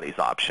Select Bodies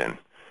option.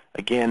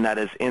 Again, that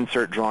is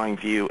Insert, Drawing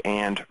View,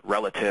 and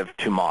Relative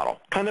to Model.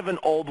 Kind of an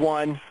old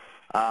one,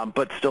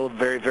 but still a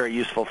very, very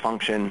useful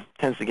function.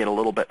 Tends to get a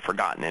little bit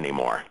forgotten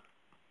anymore.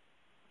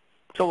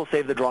 So we'll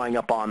save the drawing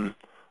up on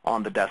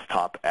the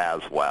desktop as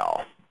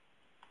well.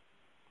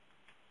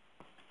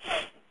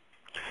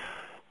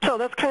 So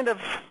that's kind of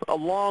a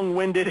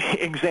long-winded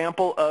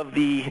example of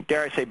the,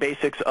 dare I say,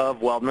 basics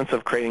of Weldments,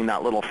 of creating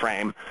that little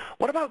frame.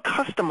 What about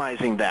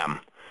customizing them?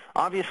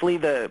 Obviously,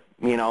 the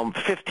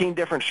 15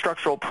 different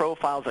structural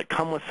profiles that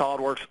come with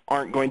SOLIDWORKS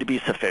aren't going to be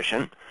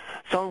sufficient.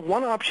 So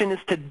one option is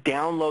to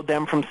download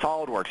them from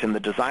SOLIDWORKS. In the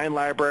design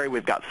library,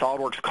 we've got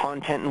SOLIDWORKS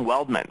content and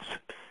Weldments.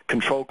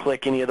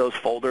 Control-click any of those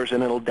folders,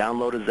 and it'll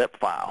download a zip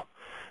file.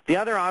 The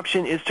other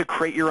option is to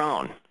create your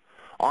own.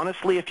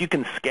 Honestly, if you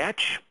can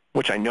sketch,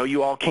 which I know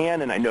you all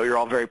can, and I know you're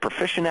all very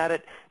proficient at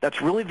it,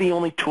 that's really the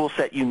only tool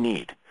set you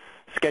need.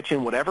 Sketch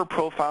in whatever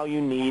profile you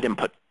need and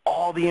put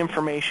all the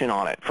information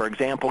on it. For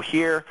example,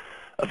 here,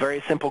 a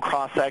very simple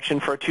cross-section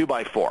for a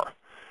 2x4.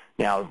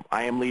 Now,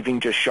 I am leaving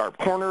just sharp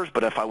corners,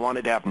 but if I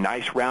wanted to have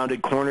nice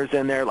rounded corners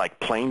in there, like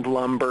planed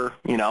lumber,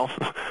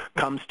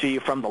 comes to you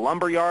from the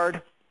lumber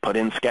yard, put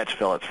in sketch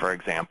fillets, for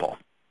example.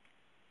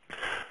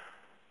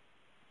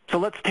 So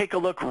let's take a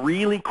look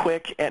really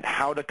quick at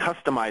how to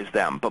customize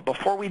them. But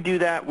before we do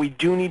that, we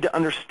do need to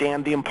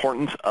understand the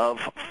importance of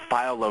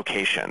file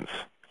locations.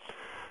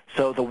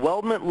 So the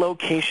Weldment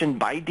location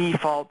by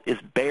default is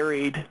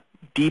buried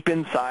deep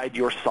inside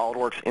your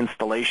SOLIDWORKS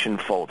installation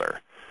folder.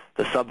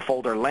 The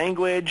subfolder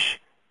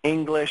Language,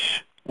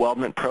 English,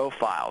 Weldment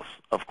Profiles.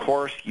 Of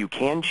course, you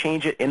can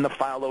change it in the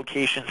file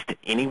locations to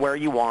anywhere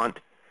you want,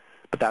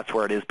 but that's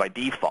where it is by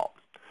default.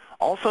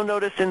 Also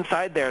notice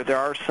inside there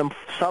are some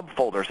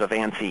subfolders of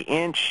ANSI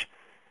inch,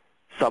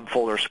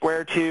 subfolder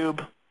square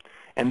tube,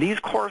 and these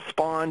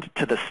correspond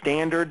to the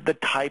standard, the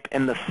type,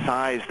 and the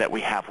size that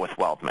we have with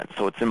Weldment.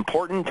 So it's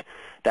important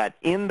that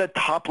in the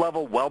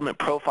top-level Weldment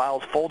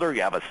Profiles folder,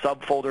 you have a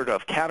subfolder to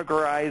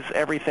categorize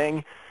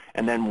everything,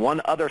 and then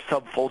one other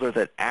subfolder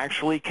that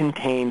actually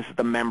contains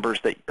the members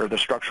or the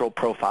structural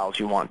profiles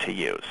you want to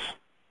use.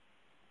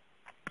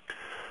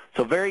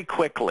 So very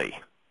quickly,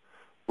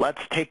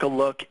 let's take a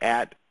look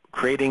at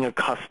creating a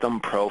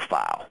custom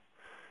profile.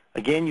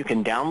 Again, you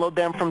can download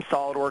them from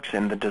SOLIDWORKS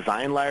in the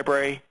design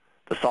library,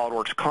 the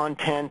SOLIDWORKS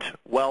content,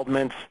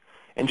 Weldments,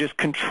 and just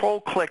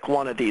control-click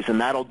one of these, and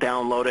that'll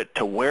download it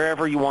to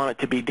wherever you want it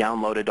to be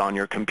downloaded on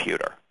your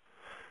computer.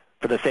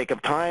 For the sake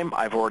of time,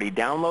 I've already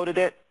downloaded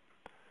it,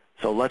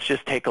 so let's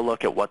just take a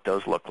look at what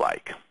those look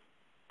like.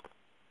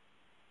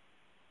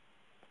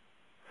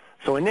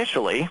 So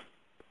initially,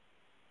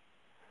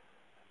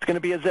 it's going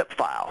to be a zip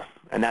file,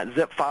 and that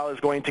zip file is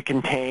going to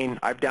contain,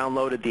 I've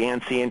downloaded the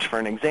ANSI inch for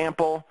an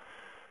example,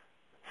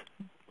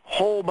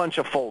 whole bunch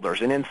of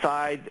folders, and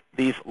inside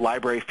these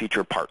library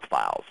feature parts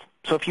files.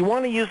 So if you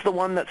want to use the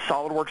one that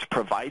SOLIDWORKS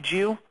provides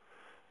you,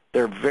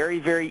 they're very,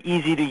 very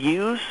easy to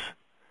use.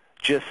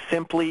 Just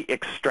simply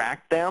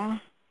extract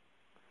them.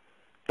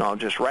 I'll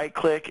just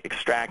right-click,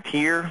 extract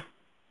here.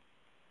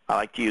 I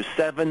like to use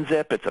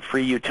 7-zip. It's a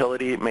free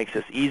utility. It makes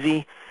this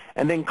easy.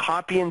 And then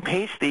copy and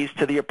paste these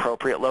to the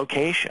appropriate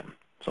location.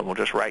 So we'll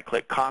just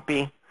right-click,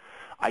 copy.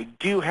 I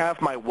do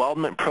have my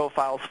Weldment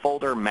Profiles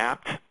folder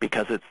mapped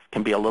because it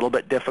can be a little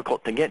bit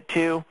difficult to get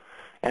to,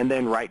 and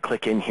then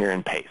right-click in here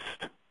and paste.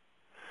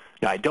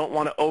 Now, I don't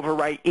want to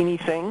overwrite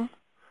anything,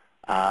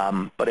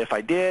 but if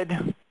I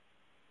did,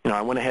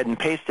 I went ahead and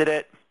pasted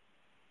it.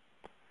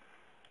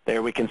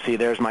 There we can see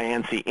there's my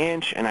ANSI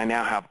inch, and I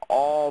now have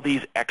all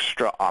these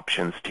extra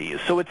options to use.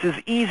 So it's as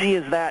easy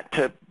as that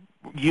to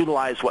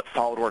utilize what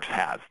SOLIDWORKS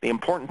has. The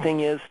important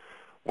thing is,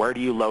 where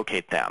do you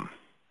locate them?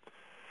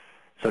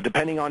 So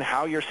depending on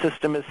how your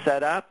system is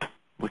set up,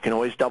 we can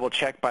always double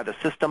check by the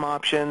system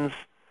options,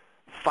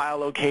 file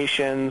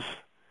locations,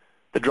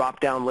 the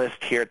drop-down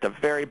list here at the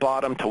very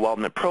bottom to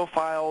weldment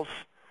profiles,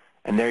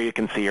 and there you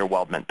can see your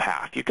weldment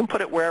path. You can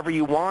put it wherever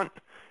you want.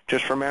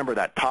 Just remember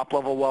that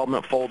top-level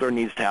weldment folder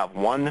needs to have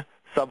one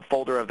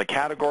subfolder of the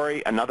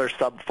category, another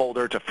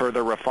subfolder to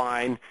further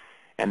refine,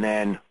 and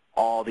then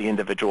all the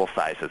individual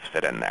sizes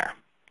fit in there.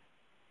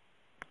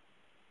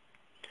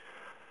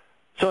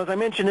 So as I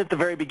mentioned at the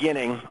very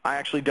beginning, I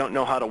actually don't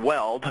know how to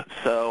weld,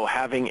 so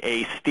having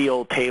a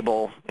steel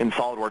table in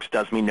SOLIDWORKS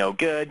does me no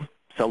good.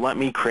 So let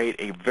me create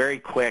a very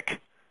quick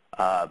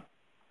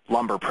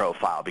lumber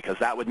profile, because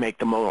that would make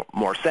the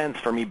more sense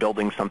for me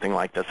building something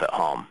like this at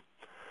home.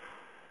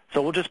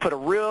 So we'll just put a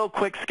real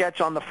quick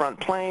sketch on the front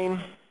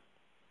plane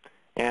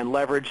and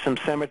leverage some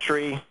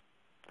symmetry.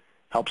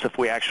 Helps if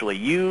we actually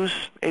use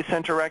a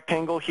center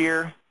rectangle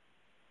here.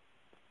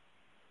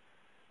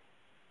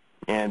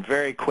 And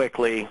very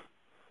quickly,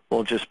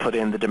 we'll just put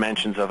in the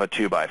dimensions of a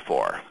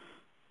 2x4.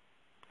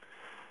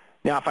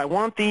 Now, if I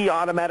want the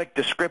automatic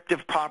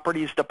descriptive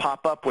properties to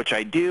pop up, which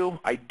I do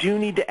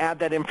need to add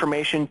that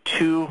information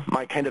to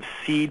my kind of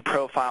seed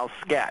profile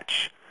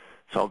sketch.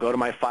 So I'll go to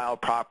my file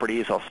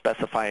properties, I'll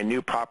specify a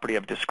new property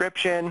of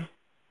description,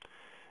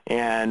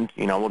 and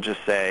we'll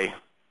just say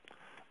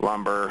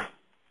lumber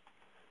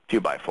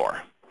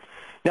 2x4.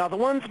 Now, the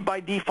ones by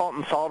default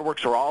in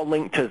SOLIDWORKS are all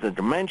linked to the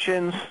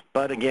dimensions,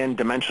 but again,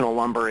 dimensional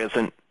lumber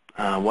isn't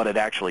what it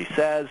actually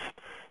says,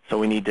 so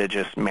we need to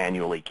just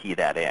manually key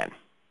that in.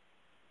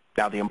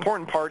 Now, the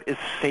important part is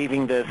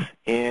saving this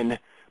in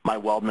my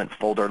weldment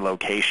folder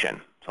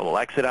location. So we'll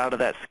exit out of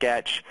that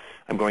sketch.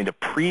 I'm going to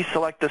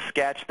pre-select the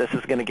sketch. This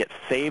is going to get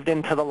saved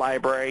into the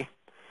library.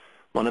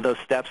 One of those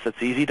steps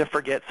that's easy to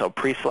forget, so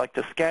pre-select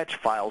the sketch,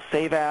 file,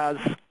 save as.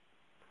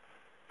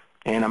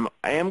 And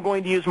I am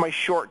going to use my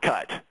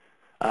shortcut,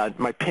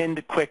 my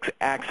pinned quick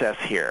access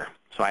here.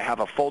 So I have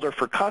a folder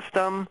for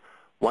custom,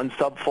 one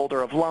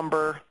subfolder of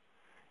lumber,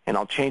 and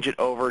I'll change it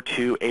over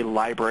to a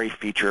library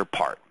feature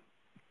part.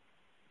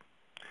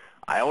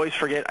 I always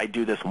forget, I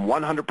do this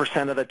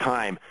 100% of the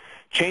time.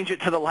 Change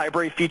it to the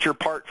library feature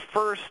part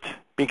first,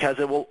 because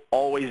it will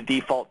always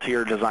default to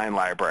your design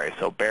library.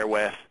 So bear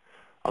with,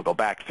 I'll go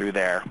back through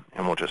there,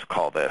 and we'll just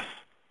call this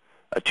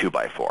a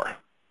 2x4.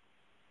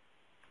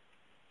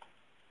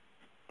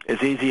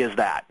 As easy as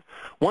that.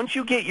 Once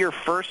you get your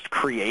first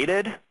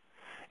created,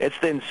 it's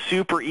then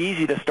super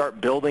easy to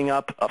start building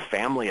up a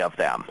family of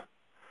them.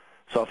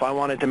 So if I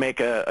wanted to make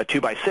a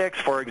 2x6,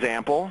 for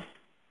example,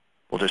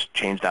 we'll just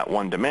change that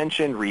one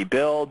dimension,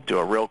 rebuild, do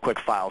a real quick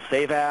file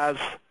save as,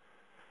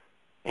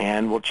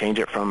 and we'll change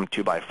it from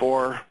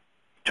 2x4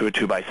 to a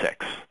 2x6,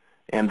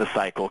 and the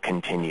cycle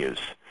continues.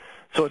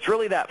 So it's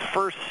really that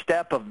first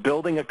step of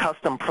building a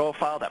custom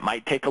profile that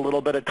might take a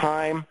little bit of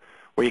time,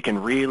 where you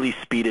can really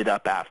speed it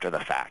up after the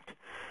fact.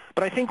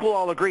 But I think we'll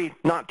all agree,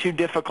 not too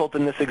difficult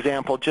in this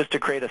example, just to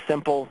create a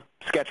simple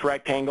sketch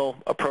rectangle,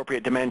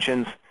 appropriate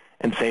dimensions,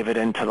 and save it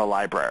into the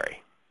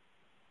library.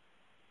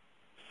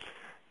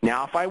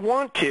 Now, if I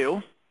want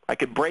to, I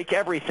could break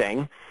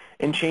everything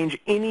and change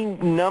any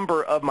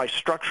number of my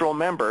structural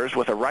members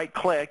with a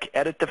right-click,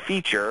 edit the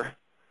feature.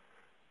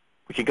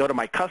 We could go to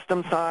my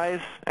custom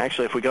size.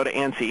 Actually, if we go to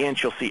ANSI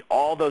Inch, you'll see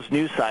all those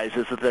new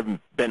sizes that have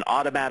been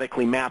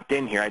automatically mapped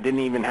in here. I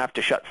didn't even have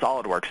to shut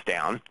SOLIDWORKS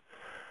down.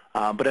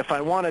 But if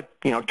I want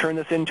to, turn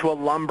this into a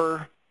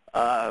lumber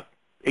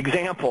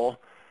example,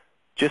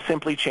 just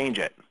simply change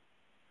it.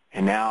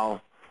 And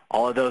now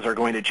all of those are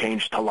going to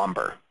change to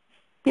lumber.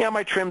 Yeah,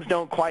 my trims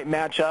don't quite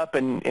match up,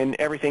 and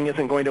everything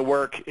isn't going to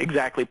work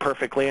exactly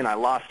perfectly, and I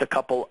lost a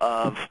couple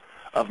of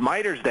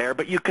miters there.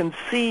 But you can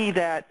see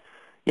that,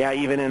 yeah,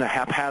 even in a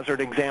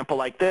haphazard example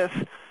like this,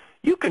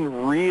 you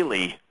can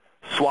really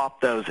swap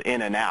those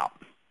in and out.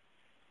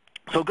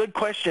 So good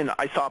question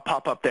I saw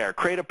pop up there.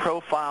 Create a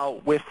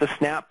profile with the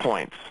snap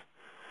points.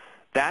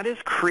 That is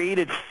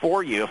created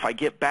for you. If I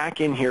get back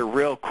in here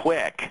real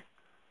quick,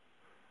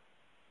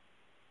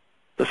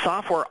 the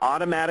software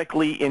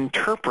automatically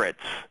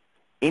interprets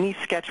any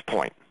sketch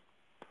point.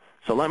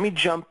 So let me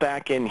jump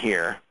back in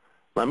here.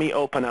 Let me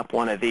open up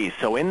one of these.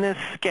 So in this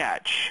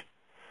sketch,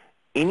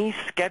 any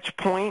sketch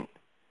point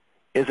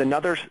is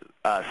another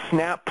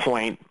snap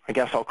point, I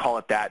guess I'll call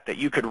it that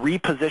you could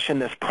reposition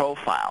this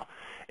profile.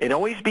 It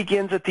always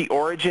begins at the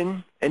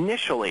origin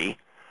initially,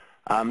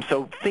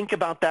 so think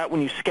about that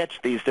when you sketch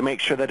these to make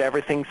sure that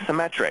everything's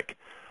symmetric.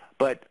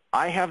 But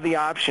I have the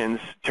options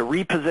to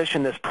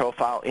reposition this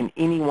profile in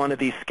any one of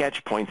these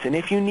sketch points. And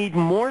if you need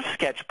more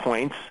sketch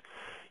points,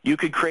 you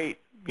could create,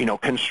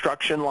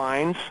 construction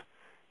lines.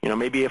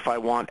 Maybe if I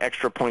want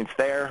extra points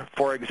there,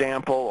 for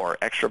example, or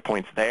extra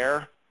points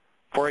there,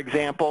 for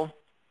example.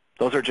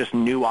 Those are just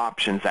new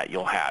options that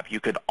you'll have. You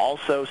could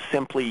also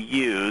simply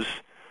use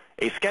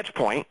a sketch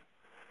point,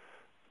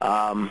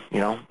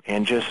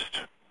 and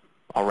just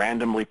I'll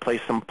randomly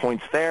place some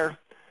points there.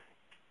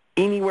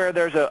 Anywhere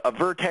there's a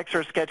vertex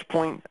or sketch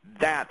point,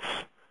 that's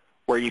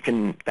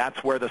where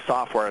that's where the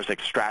software is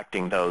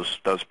extracting those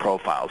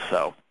profiles.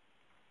 So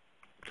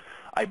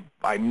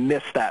I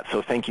missed that,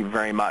 so thank you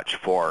very much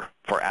for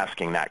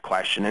asking that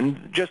question.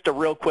 And just a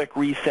real quick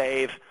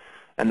resave,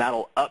 and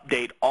that'll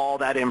update all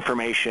that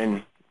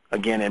information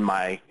again in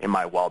my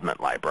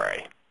Weldment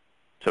library.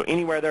 So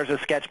anywhere there's a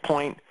sketch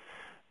point,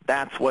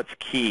 that's what's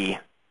key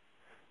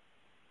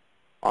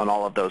on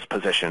all of those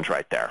positions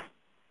right there.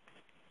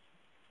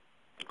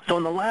 So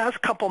in the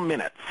last couple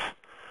minutes,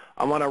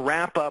 I want to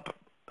wrap up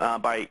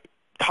by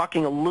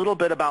talking a little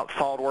bit about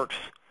SOLIDWORKS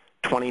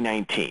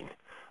 2019.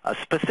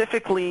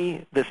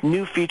 Specifically, this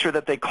new feature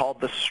that they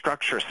called the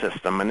structure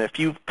system. And if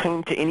you've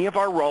come to any of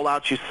our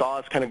rollouts, you saw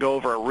us kind of go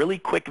over a really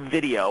quick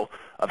video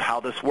of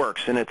how this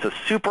works. And it's a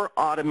super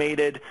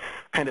automated,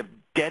 kind of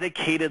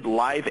dedicated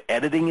live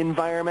editing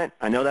environment.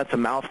 I know that's a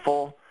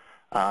mouthful,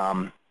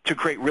 to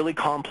create really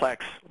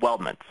complex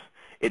weldments.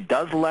 It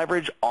does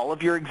leverage all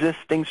of your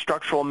existing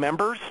structural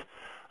members.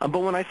 But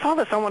when I saw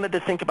this, I wanted to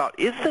think about,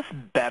 is this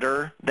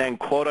better than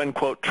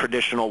quote-unquote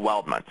traditional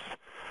weldments?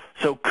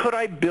 So could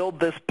I build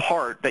this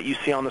part that you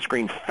see on the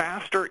screen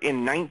faster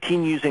in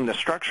 19 using the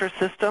structure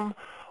system,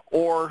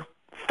 or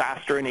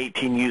faster in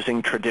 18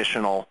 using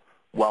traditional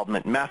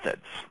weldment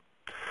methods?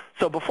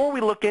 So before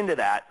we look into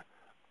that,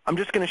 I'm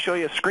just going to show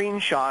you a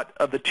screenshot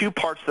of the two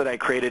parts that I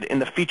created in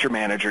the feature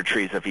manager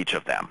trees of each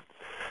of them.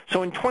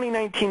 So in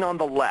 2019 on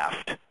the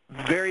left,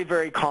 very,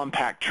 very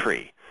compact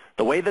tree.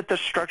 The way that the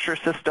structure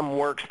system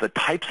works, the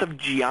types of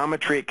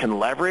geometry it can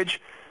leverage,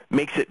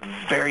 makes it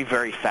very,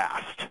 very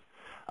fast.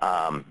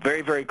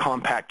 Very, very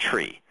compact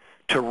tree.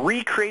 To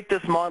recreate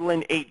this model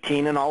in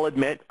 18, and I'll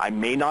admit I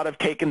may not have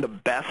taken the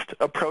best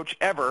approach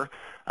ever.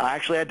 I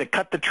actually had to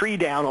cut the tree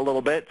down a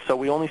little bit so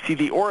we only see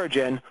the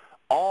origin,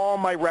 all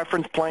my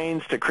reference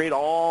planes to create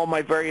all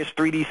my various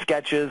 3D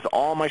sketches,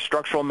 all my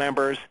structural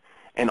members,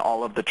 and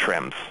all of the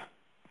trims.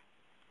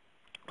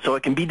 So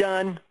it can be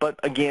done, but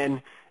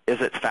again,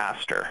 is it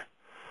faster?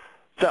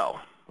 So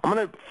I'm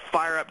going to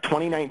fire up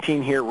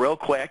 2019 here real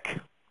quick.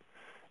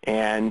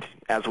 And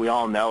as we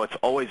all know, it's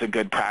always a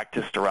good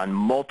practice to run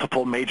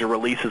multiple major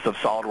releases of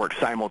SOLIDWORKS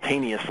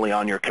simultaneously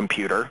on your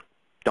computer.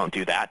 Don't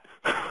do that.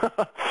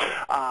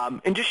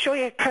 And just show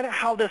you kind of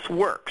how this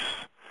works.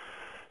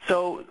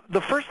 So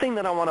the first thing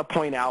that I want to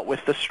point out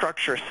with the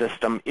structure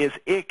system is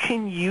it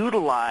can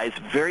utilize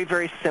very,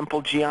 very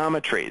simple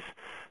geometries.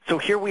 So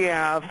here we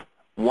have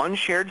one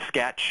shared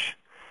sketch,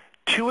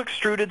 two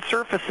extruded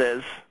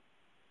surfaces,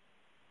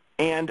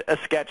 and a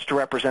sketch to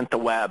represent the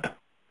web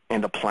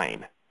and a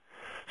plane.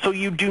 So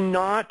you do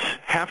not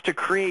have to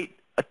create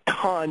a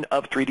ton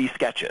of 3D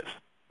sketches.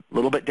 A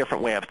little bit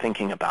different way of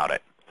thinking about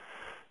it.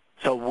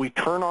 So we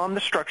turn on the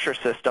structure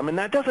system, and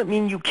that doesn't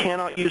mean you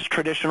cannot use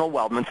traditional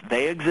weldments.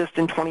 They exist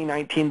in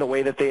 2019 the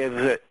way that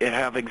they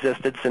have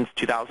existed since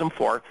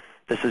 2004.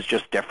 This is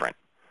just different.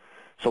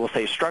 So we'll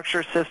say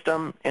structure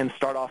system and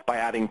start off by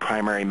adding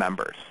primary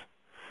members.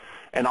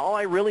 And all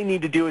I really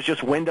need to do is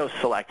just window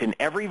select, and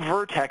every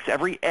vertex,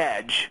 every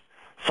edge,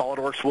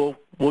 SOLIDWORKS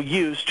will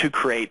use to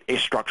create a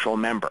structural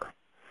member.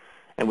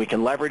 And we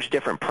can leverage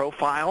different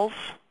profiles.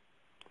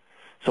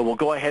 So we'll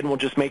go ahead and we'll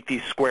just make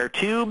these square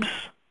tubes.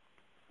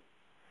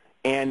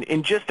 And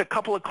in just a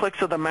couple of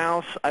clicks of the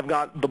mouse, I've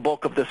got the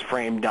bulk of this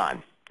frame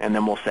done. And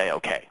then we'll say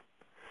OK.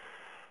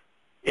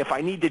 If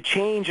I need to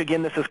change,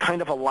 again, this is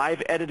kind of a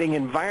live editing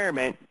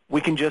environment, we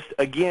can just,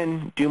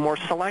 again, do more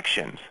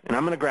selections. And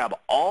I'm going to grab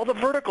all the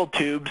vertical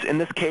tubes, in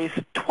this case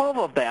 12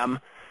 of them,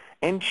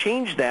 and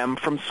change them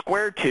from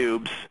square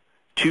tubes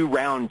to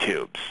round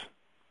tubes.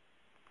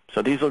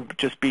 So these will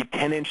just be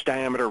 10-inch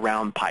diameter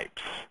round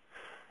pipes.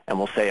 And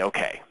we'll say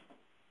OK.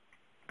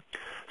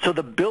 So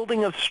the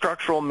building of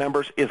structural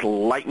members is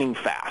lightning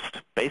fast.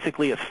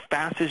 Basically, as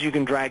fast as you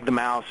can drag the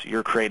mouse,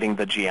 you're creating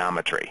the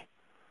geometry.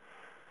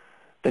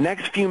 The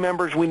next few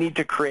members we need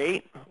to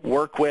create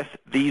work with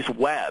these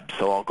webs.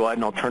 So I'll go ahead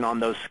and I'll turn on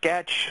those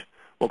sketch.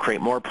 We'll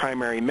create more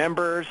primary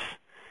members.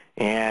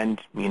 And,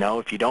 you know,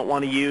 if you don't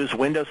want to use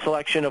window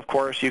selection, of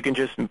course, you can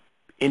just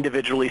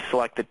individually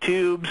select the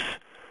tubes,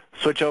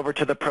 switch over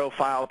to the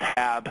Profile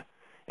tab,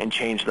 and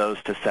change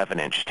those to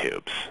 7-inch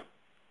tubes.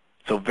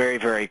 So very,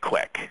 very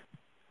quick.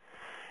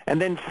 And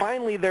then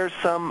finally, there's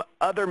some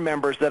other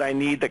members that I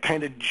need that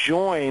kind of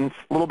join,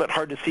 a little bit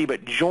hard to see,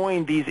 but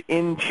join these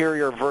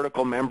interior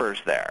vertical members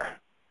there.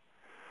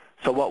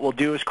 So what we'll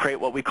do is create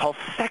what we call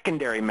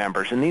secondary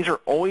members, and these are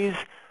always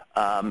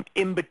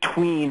in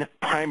between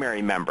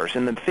primary members.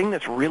 And the thing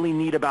that's really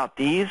neat about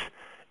these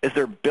is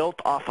they're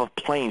built off of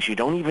planes. You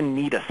don't even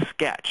need a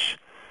sketch.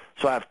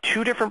 So I have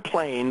two different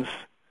planes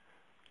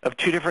of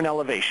two different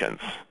elevations.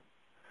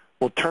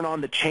 We'll turn on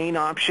the chain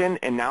option,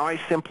 and now I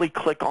simply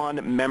click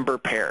on member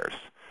pairs.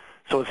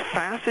 So as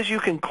fast as you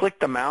can click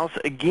the mouse,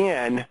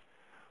 again,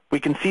 we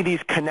can see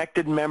these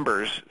connected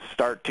members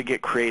start to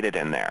get created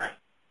in there.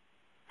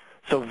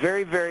 So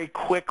very, very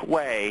quick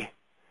way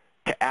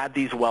to add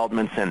these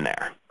weldments in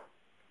there.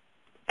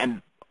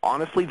 And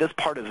honestly, this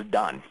part is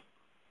done.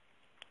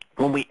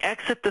 When we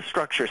exit the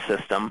structure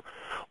system,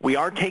 we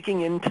are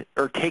taken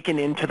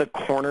into the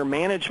corner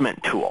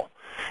management tool.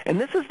 And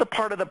this is the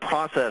part of the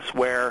process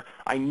where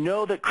I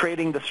know that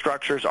creating the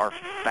structures are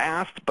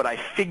fast, but I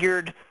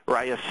figured, or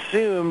I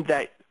assumed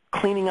that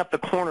cleaning up the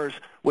corners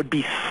would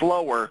be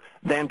slower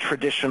than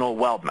traditional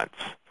weldments.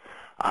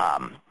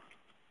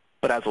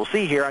 But as we'll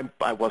see here,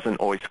 I wasn't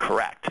always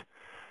correct.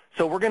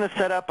 So we're going to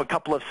set up a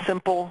couple of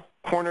simple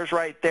corners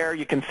right there.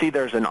 You can see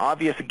there's an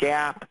obvious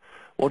gap.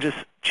 We'll just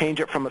change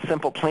it from a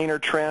simple planer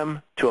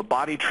trim to a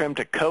body trim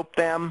to cope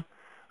them.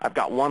 I've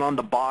got one on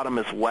the bottom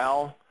as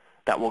well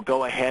that will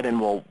go ahead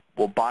and we'll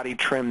body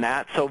trim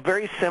that. So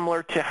very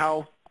similar to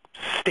how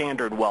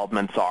standard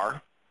weldments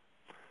are.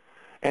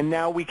 And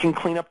now we can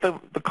clean up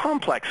the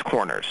complex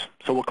corners.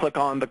 So we'll click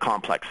on the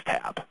complex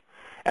tab.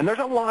 And there's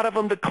a lot of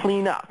them to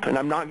clean up, and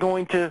I'm not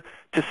going to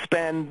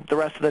spend the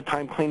rest of the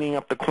time cleaning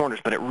up the corners,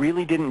 but it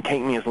really didn't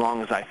take me as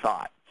long as I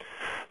thought.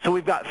 So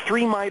we've got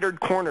 3 mitered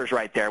corners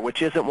right there,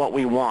 which isn't what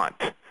we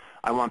want.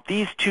 I want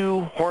these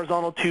 2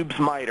 horizontal tubes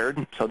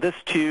mitered, so this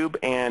tube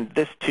and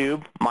this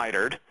tube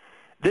mitered.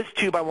 This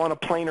tube I want a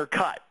planer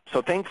cut,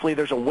 so thankfully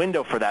there's a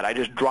window for that. I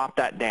just drop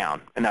that down,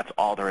 and that's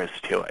all there is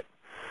to it.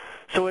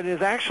 So it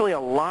is actually a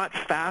lot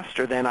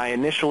faster than I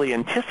initially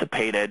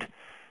anticipated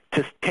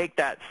to take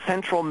that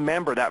central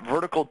member, that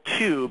vertical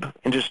tube,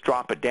 and just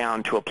drop it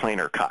down to a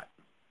planer cut.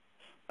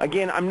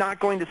 Again, I'm not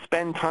going to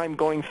spend time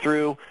going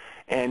through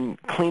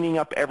and cleaning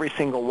up every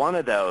single one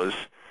of those,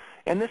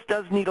 and this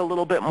does need a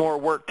little bit more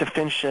work to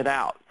finish it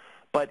out,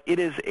 but it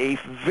is a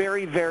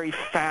very, very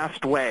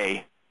fast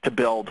way to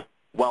build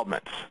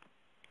weldments.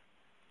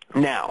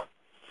 Now,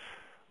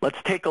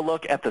 let's take a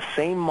look at the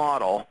same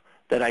model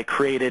that I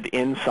created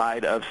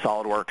inside of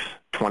SOLIDWORKS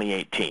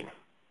 2018.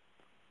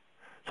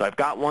 So I've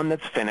got one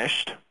that's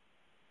finished,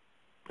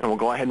 and we'll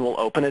go ahead and we'll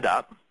open it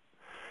up.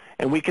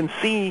 And we can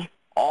see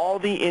all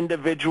the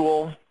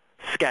individual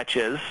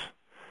sketches.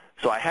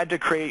 So I had to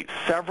create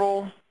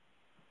several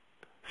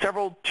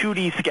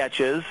 2D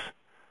sketches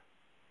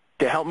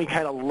to help me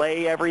kind of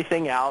lay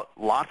everything out,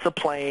 lots of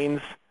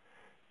planes,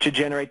 to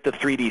generate the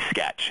 3D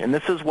sketch. And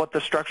this is what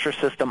the structure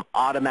system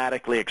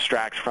automatically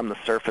extracts from the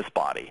surface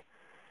body.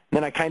 And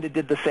then I kind of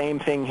did the same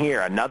thing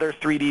here, another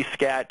 3D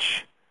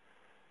sketch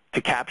to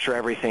capture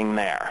everything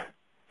there.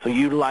 So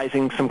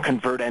utilizing some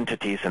convert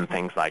entities and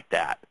things like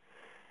that.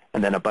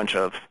 And then a bunch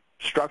of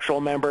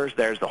structural members.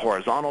 There's the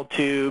horizontal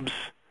tubes.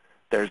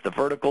 There's the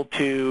vertical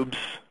tubes.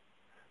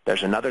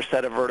 There's another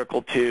set of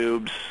vertical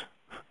tubes.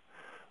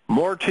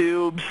 More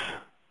tubes.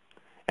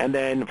 And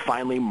then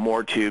finally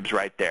more tubes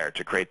right there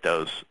to create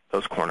those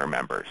corner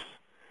members.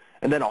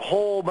 And then a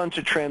whole bunch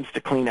of trims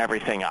to clean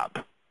everything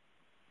up.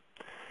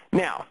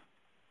 Now,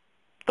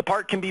 the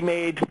part can be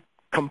made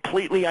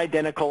completely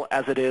identical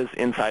as it is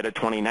inside of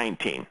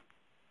 2019.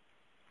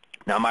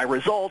 Now my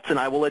results, and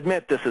I will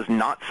admit this is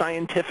not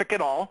scientific at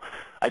all,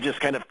 I just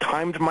kind of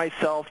timed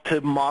myself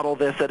to model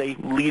this at a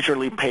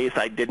leisurely pace.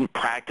 I didn't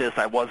practice,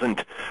 I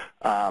wasn't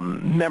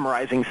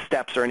memorizing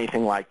steps or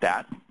anything like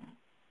that.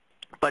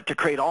 But to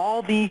create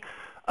all the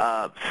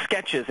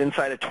sketches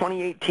inside of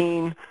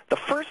 2018, the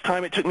first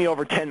time it took me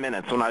over 10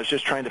 minutes when I was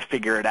just trying to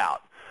figure it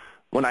out.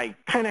 When I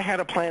kind of had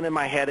a plan in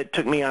my head, it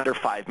took me under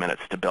 5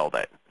 minutes to build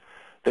it.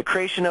 The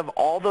creation of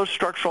all those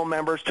structural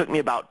members took me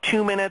about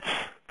 2 minutes.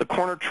 The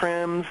corner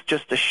trims,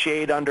 just a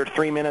shade under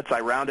 3 minutes.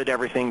 I rounded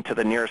everything to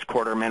the nearest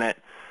quarter minute.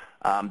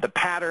 The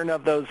pattern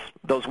of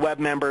those web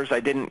members, I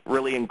didn't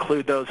really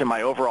include those in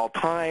my overall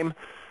time,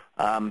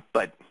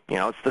 but you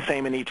know, it's the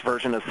same in each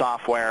version of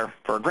software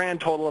for a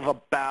grand total of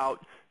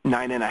about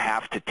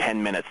 9.5 to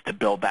 10 minutes to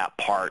build that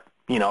part,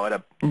 you know, at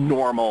a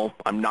normal,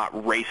 I'm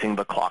not racing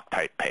the clock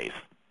type pace.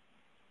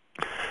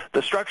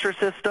 The structure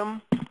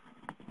system,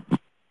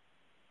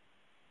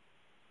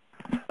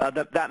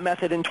 that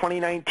method in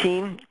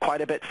 2019,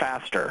 quite a bit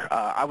faster.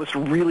 I was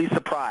really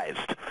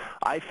surprised.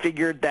 I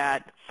figured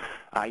that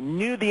I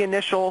knew the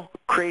initial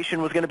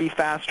creation was going to be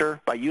faster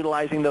by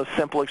utilizing those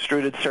simple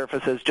extruded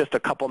surfaces, just a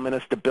couple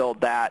minutes to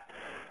build that.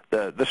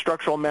 The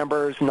structural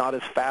members, not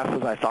as fast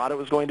as I thought it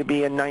was going to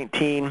be in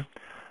 19.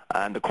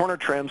 And the corner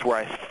trims, where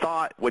I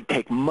thought would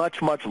take much,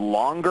 much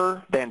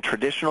longer than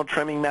traditional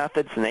trimming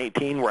methods in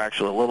 18, were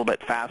actually a little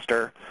bit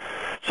faster.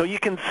 So you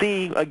can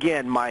see,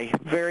 again, my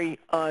very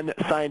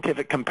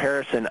unscientific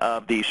comparison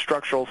of the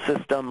structural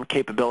system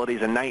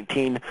capabilities in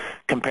 19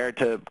 compared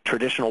to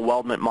traditional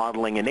weldment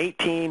modeling in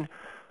 18,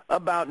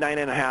 about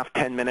 9.5,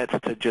 10 minutes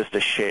to just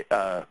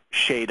a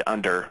shade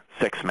under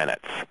 6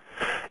 minutes.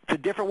 It's a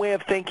different way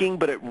of thinking,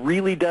 but it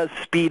really does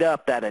speed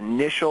up that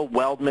initial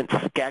weldment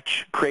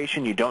sketch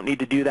creation. You don't need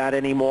to do that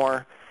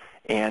anymore.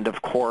 And,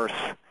 of course,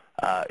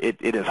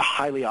 it is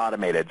highly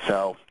automated.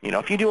 So, you know,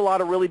 if you do a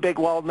lot of really big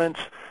weldments,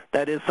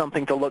 that is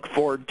something to look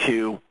forward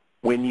to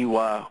when you,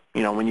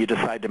 when you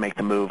decide to make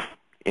the move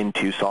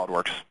into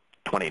SOLIDWORKS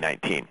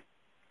 2019.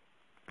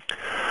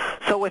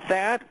 So with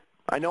that,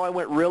 I know I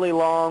went really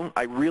long.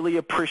 I really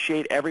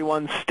appreciate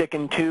everyone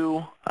sticking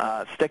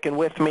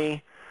with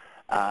me.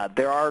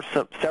 There are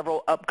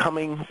several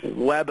upcoming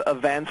web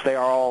events. They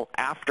are all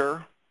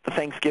after the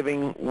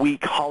Thanksgiving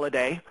week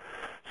holiday.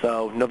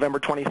 So November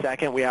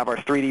 22nd, we have our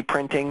 3D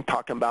printing,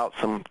 talking about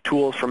some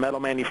tools for metal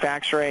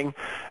manufacturing.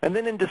 And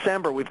then in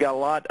December, we've got a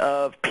lot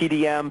of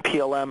PDM,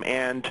 PLM,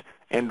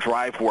 and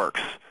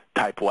DriveWorks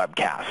type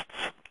webcasts.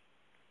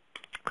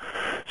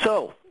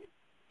 So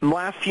in the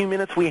last few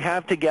minutes we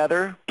have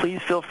together,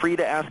 please feel free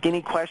to ask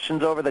any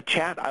questions over the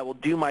chat. I will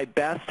do my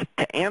best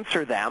to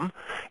answer them.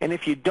 And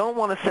if you don't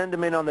want to send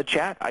them in on the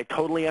chat, I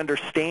totally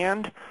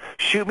understand.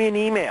 Shoot me an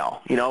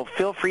email.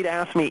 Feel free to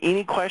ask me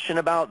any question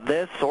about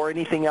this or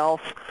anything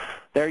else.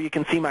 There you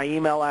can see my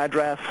email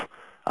address.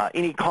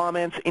 Any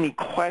comments, any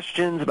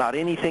questions about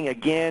anything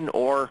again,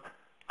 or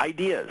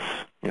ideas.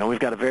 We've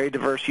got a very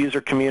diverse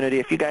user community.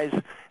 If you guys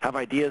have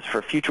ideas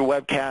for future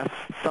webcasts,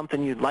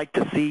 something you'd like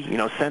to see,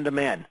 send them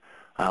in.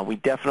 We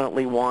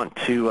definitely want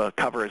to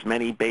cover as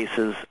many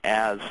bases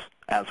as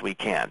we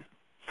can.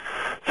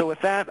 So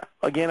with that,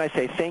 again, I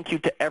say thank you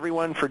to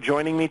everyone for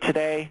joining me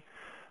today.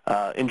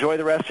 Enjoy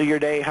the rest of your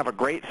day. Have a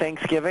great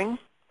Thanksgiving,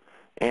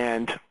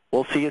 and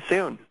we'll see you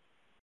soon.